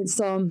start. It's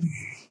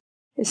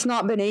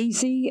not been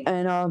easy,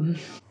 and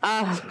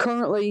I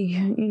currently,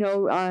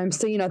 I'm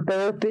seeing a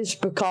therapist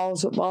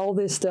because of all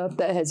this stuff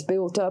that has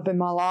built up in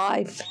my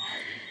life.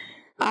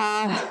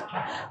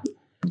 I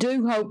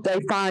do hope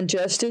they find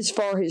justice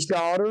for his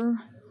daughter.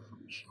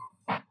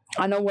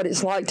 I know what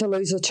it's like to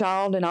lose a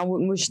child, and I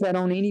wouldn't wish that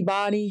on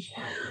anybody.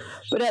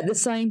 But at the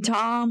same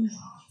time,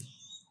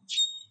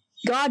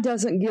 God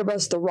doesn't give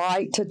us the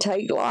right to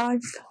take life.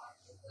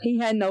 He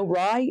had no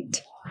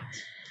right.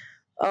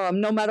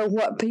 No matter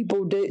what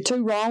people do,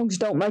 two wrongs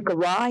don't make a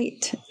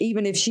right.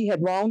 Even if she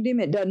had wronged him,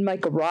 it doesn't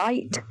make a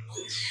right,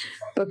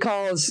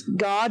 because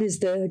God is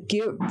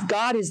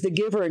the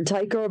giver and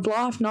taker of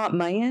life, not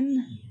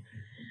man.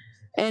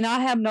 And I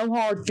have no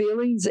hard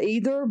feelings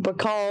either,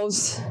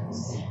 because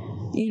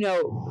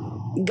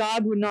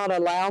God would not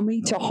allow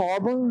me to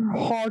harbor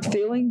hard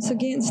feelings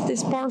against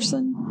this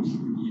person.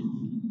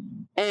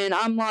 And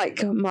I'm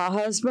like my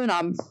husband,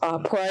 I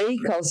pray,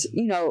 because,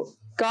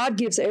 God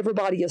gives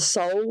everybody a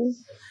soul,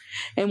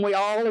 and we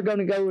all are going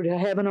to go to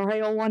heaven or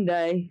hell one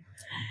day.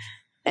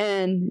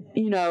 And,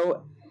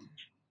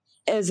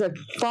 as a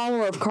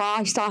follower of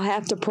Christ, I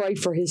have to pray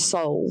for his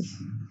soul.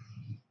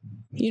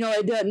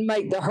 It doesn't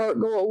make the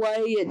hurt go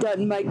away. It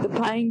doesn't make the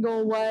pain go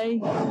away.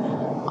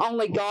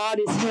 Only God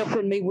is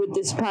helping me with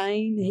this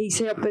pain. He's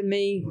helping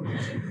me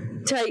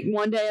take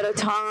one day at a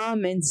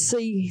time and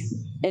see,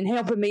 and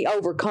helping me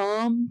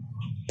overcome.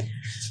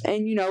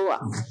 And,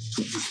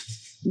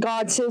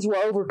 God says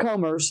we're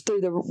overcomers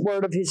through the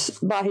word of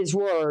by his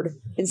word.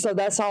 And so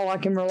that's all I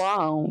can rely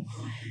on.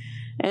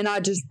 And I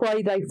just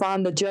pray they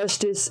find the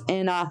justice,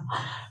 and I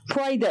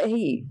pray that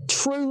he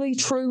truly,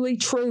 truly,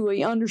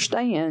 truly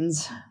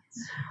understands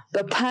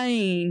the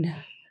pain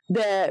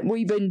that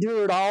we've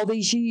endured all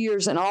these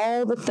years and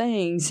all the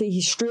things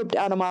he stripped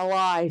out of my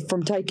life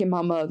from taking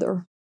my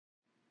mother.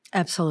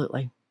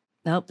 Absolutely.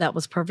 Nope, that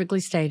was perfectly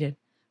stated.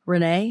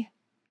 Renee?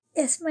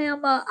 Yes,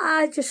 ma'am.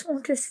 I just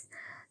want to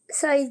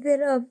say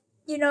that,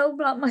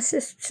 like my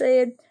sister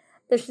said,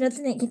 there's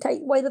nothing that can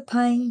take away the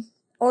pain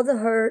or the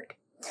hurt.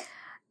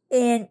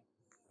 And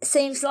it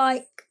seems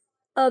like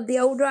the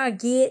older I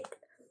get,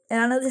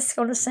 and I know this is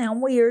going to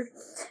sound weird,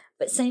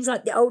 but it seems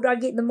like the older I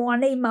get, the more I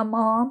need my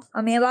mom.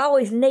 I mean, I've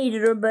always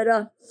needed her, but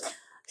it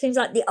seems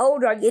like the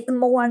older I get, the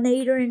more I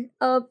need her, and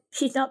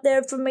she's not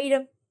there for me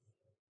to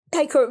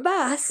take her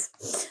advice.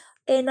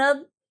 And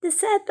the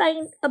sad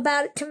thing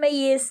about it to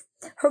me is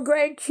her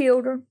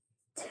grandchildren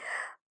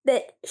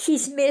that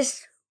she's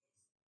missed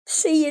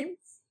seeing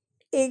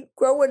and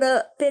growing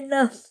up.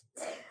 And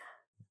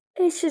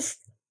it's just,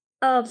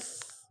 I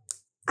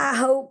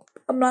hope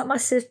I'm like my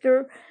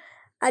sister.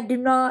 I do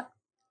not,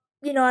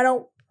 I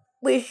don't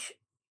wish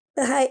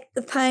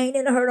the pain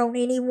and the hurt on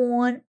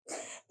anyone.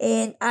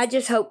 And I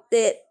just hope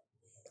that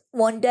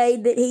one day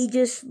that he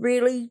just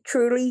really,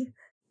 truly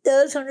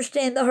does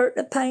understand the hurt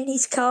and the pain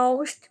he's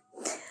caused.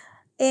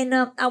 And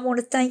I want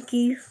to thank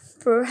you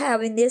for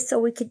having this, so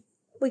we could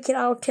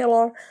all tell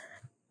our,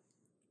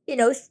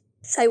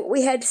 say what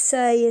we had to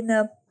say.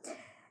 And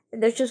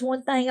there's just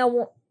one thing I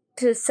want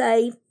to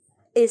say,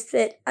 is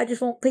that I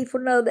just want people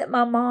to know that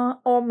my mom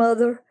or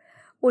mother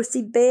was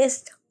the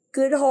best,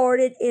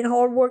 good-hearted, and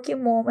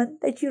hard-working woman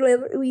that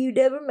you'd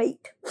ever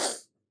meet.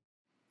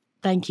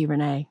 Thank you,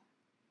 Renee.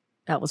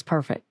 That was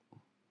perfect.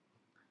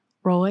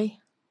 Roy?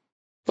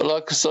 But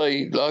like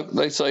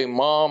they say,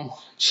 Mom,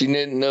 she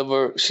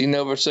never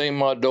seen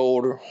my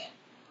daughter,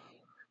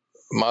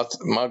 my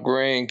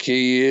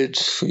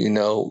grandkids,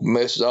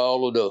 missed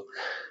all of the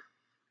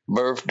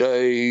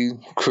birthday,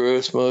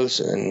 Christmas,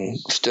 and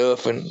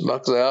stuff. And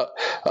like that,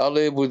 I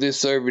live with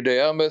this every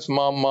day. I miss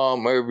my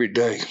mom every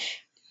day.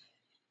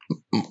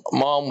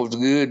 Mom was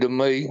good to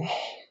me.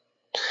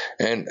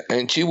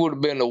 And she would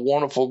have been a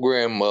wonderful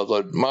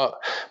grandmother.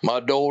 My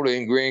daughter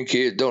and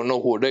grandkids don't know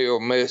what they are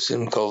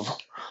missing, because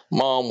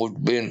Mom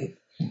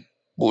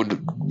would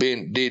have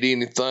did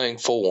anything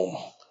for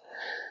them.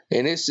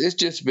 And it's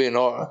just been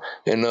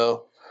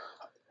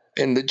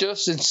and the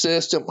justice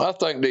system, I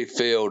think they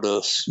failed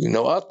us.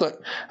 I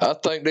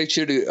think they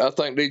should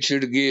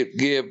have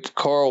give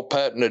Carl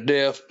Patton a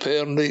death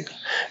penalty,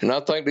 and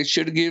I think they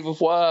should have given his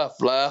wife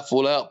life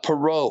without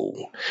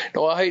parole.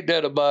 I hate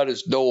that about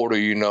his daughter.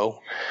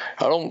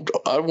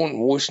 I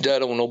wouldn't wish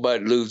that on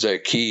nobody to lose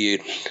that kid.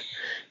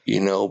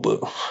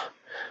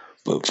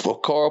 But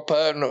for Carl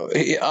Patton,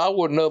 I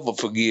would never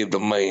forgive the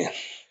man.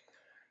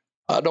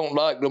 I don't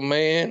like the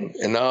man,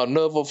 and I'll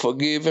never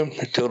forgive him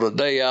until the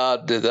day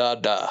that I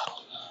die.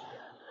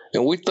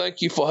 And we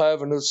thank you for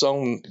having us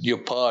on your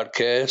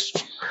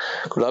podcast,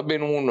 because I've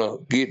been wanting to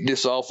get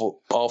this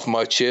off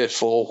my chest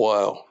for a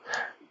while.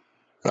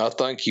 And I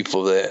thank you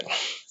for that.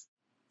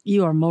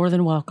 You are more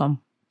than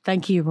welcome.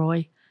 Thank you,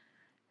 Roy.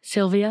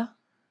 Sylvia?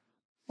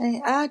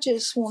 And I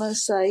just want to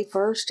say,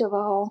 first of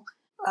all,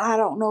 I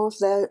don't know if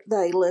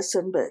they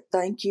listen, but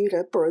thank you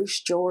to Bruce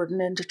Jordan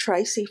and to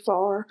Tracy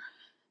Farr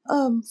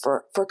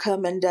for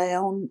coming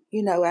down,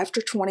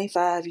 after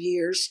 25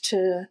 years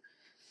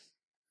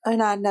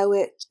and I know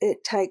it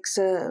takes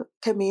a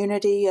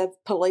community of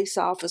police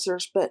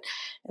officers, but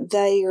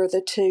they are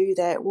the two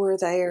that were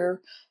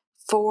there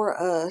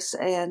for us,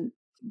 and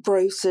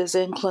Bruce's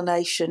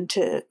inclination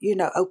to,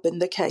 open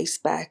the case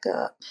back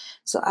up.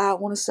 So I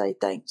want to say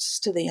thanks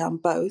to them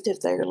both if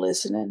they're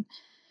listening.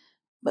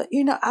 But,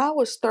 I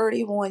was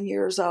 31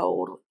 years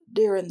old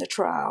during the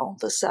trial,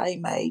 the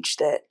same age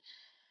that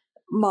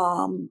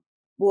Mom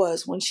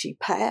was when she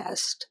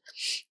passed.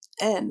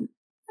 And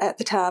at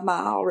the time,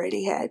 I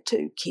already had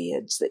 2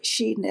 kids that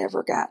she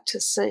never got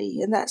to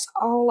see. And that's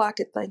all I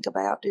could think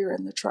about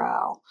during the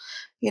trial.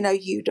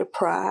 You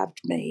deprived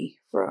me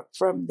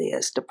from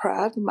this,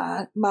 deprived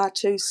my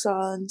 2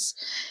 sons.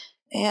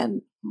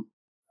 And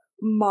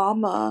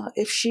Mama,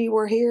 if she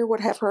were here, would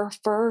have her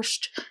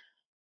first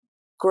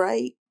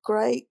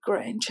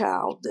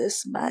great-great-grandchild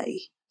this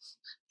May.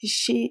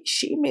 She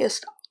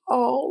missed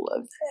all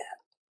of that.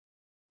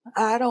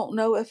 I don't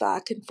know if I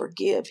can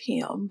forgive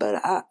him,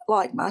 but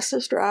like my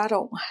sister, I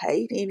don't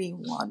hate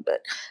anyone, but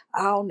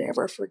I'll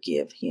never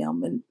forgive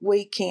him. And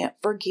we can't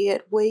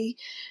forget. We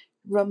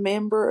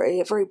remember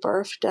every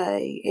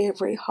birthday,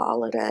 every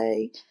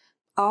holiday,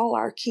 all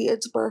our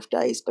kids'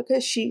 birthdays,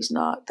 because she's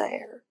not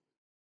there.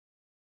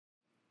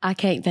 I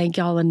can't thank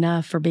y'all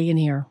enough for being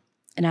here.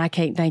 And I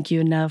can't thank you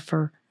enough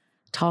for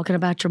talking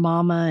about your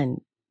mama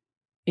and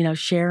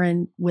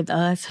sharing with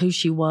us who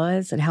she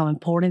was and how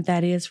important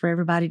that is for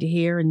everybody to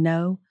hear and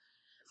know.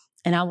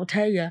 And I will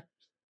tell you,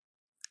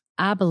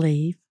 I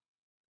believe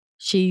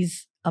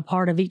she's a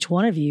part of each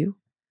one of you,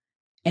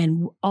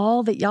 and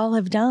all that y'all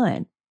have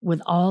done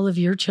with all of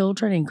your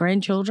children and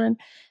grandchildren,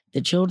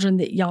 the children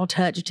that y'all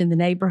touched in the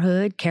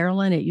neighborhood,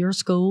 Carolyn at your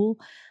school,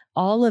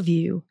 all of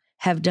you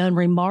have done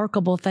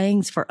remarkable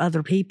things for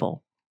other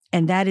people.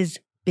 And that is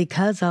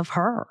because of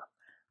her.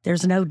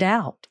 There's no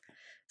doubt.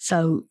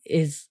 So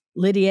is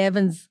Liddie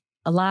Evans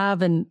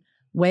alive and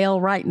well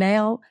right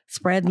now,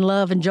 spreading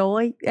love and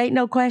joy? Ain't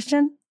no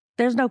question.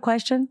 There's no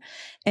question.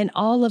 And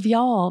all of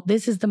y'all,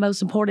 this is the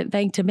most important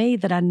thing to me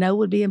that I know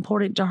would be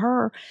important to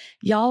her.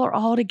 Y'all are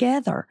all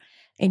together.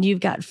 And you've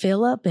got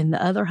Philip and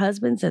the other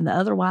husbands and the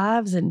other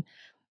wives, and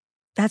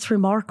that's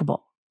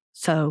remarkable.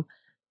 So,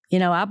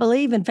 I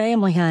believe in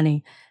family,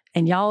 honey,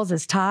 and y'all's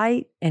is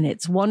tight and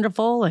it's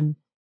wonderful. And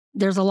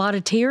there's a lot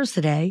of tears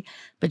today,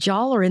 but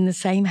y'all are in the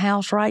same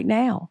house right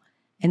now.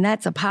 And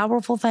that's a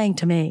powerful thing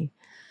to me.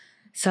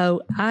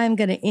 So I'm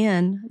going to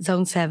end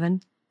Zone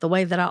 7 the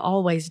way that I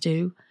always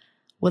do,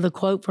 with a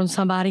quote from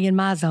somebody in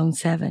my Zone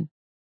 7.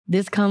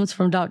 This comes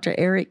from Dr.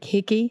 Eric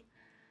Hickey,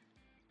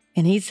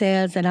 and he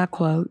says, and I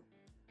quote,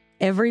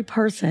 "Every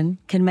person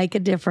can make a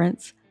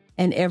difference,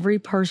 and every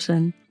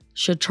person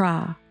should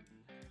try."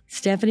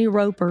 Stephanie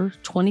Roper,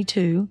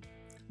 22,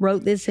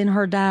 wrote this in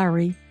her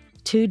diary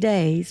 2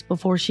 days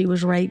before she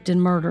was raped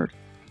and murdered.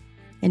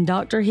 And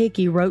Dr.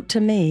 Hickey wrote to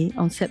me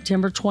on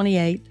September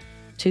 28,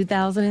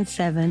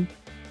 2007,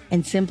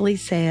 and simply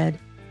said,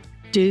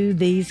 "Do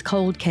these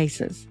cold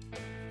cases."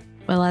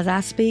 Well, as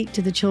I speak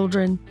to the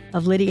children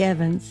of Liddie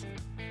Evans,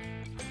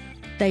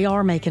 they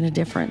are making a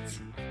difference.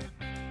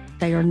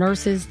 They are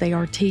nurses, they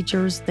are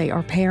teachers, they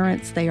are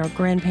parents, they are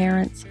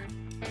grandparents.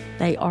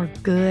 They are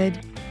good,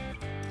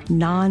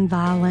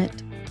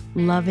 nonviolent,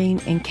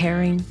 loving, and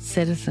caring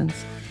citizens.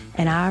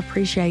 And I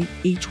appreciate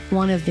each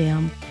one of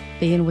them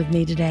being with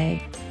me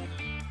today.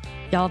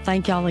 Y'all,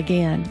 thank y'all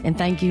again, and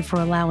thank you for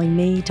allowing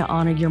me to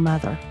honor your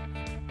mother.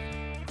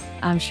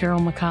 I'm Cheryl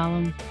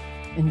McCollum,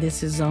 and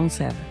this is Zone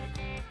 7.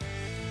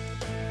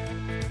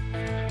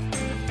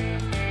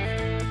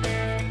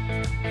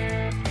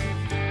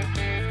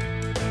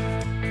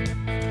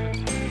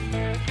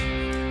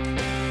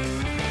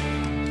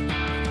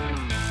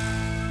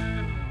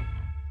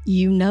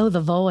 You know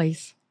the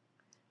voice.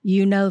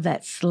 You know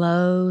that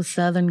slow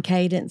Southern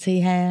cadence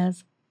he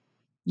has.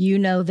 You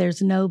know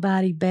there's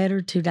nobody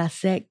better to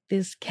dissect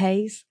this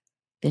case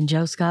than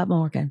Joe Scott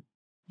Morgan.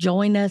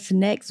 Join us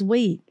next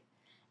week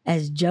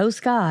as Joe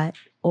Scott,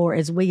 or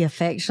as we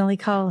affectionately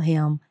call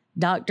him,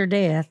 Dr.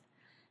 Death,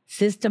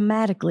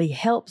 systematically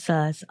helps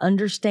us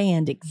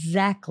understand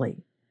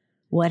exactly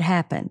what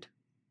happened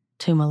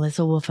to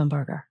Melissa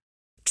Wolfenbarger.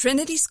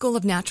 Trinity School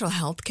of Natural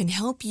Health can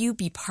help you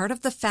be part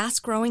of the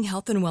fast-growing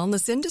health and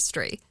wellness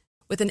industry.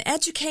 With an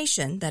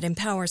education that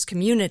empowers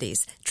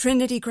communities,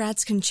 Trinity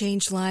grads can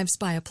change lives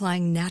by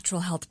applying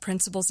natural health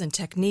principles and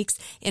techniques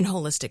in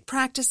holistic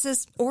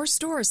practices or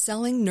stores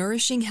selling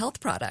nourishing health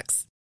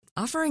products.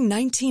 Offering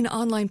 19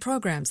 online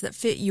programs that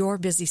fit your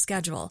busy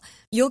schedule,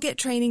 you'll get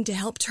training to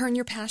help turn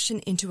your passion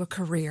into a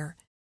career.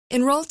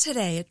 Enroll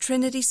today at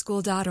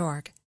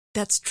trinityschool.org.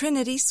 That's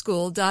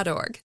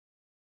trinityschool.org.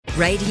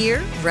 Right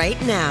here,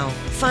 right now.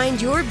 Find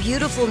your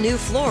beautiful new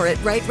floor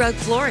at Right Rug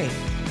Flooring.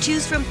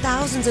 Choose from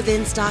thousands of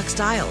in-stock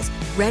styles,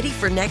 ready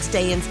for next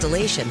day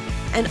installation,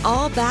 and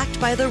all backed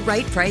by the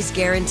right price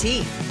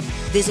guarantee.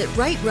 Visit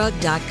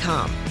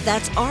rightrug.com.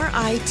 That's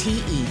RITERUG.com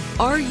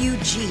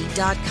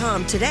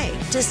today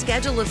to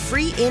schedule a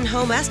free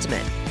in-home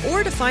estimate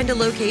or to find a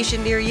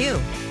location near you.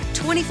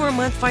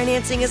 24-month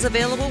financing is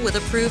available with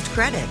approved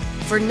credit.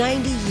 For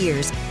 90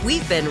 years,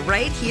 we've been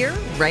right here,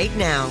 right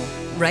now.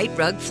 Right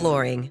Rug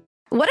Flooring.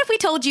 What if we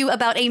told you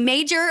about a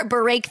major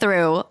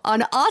breakthrough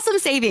on awesome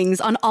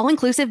savings on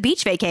all-inclusive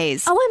beach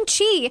vacays?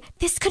 OMG,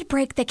 this could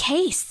break the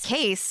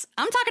case.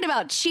 I'm talking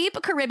about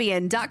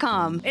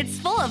CheapCaribbean.com. It's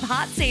full of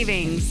hot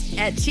savings.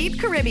 At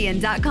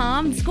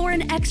CheapCaribbean.com, score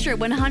an extra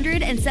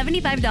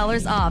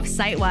 $175 off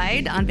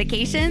site-wide on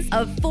vacations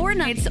of 4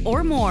 nights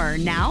or more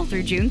now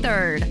through June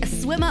 3rd. A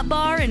swim-up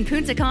bar in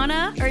Punta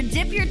Cana or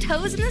dip your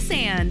toes in the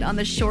sand on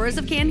the shores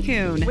of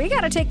Cancun. We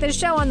gotta take this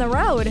show on the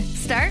road.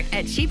 Start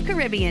at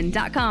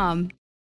CheapCaribbean.com.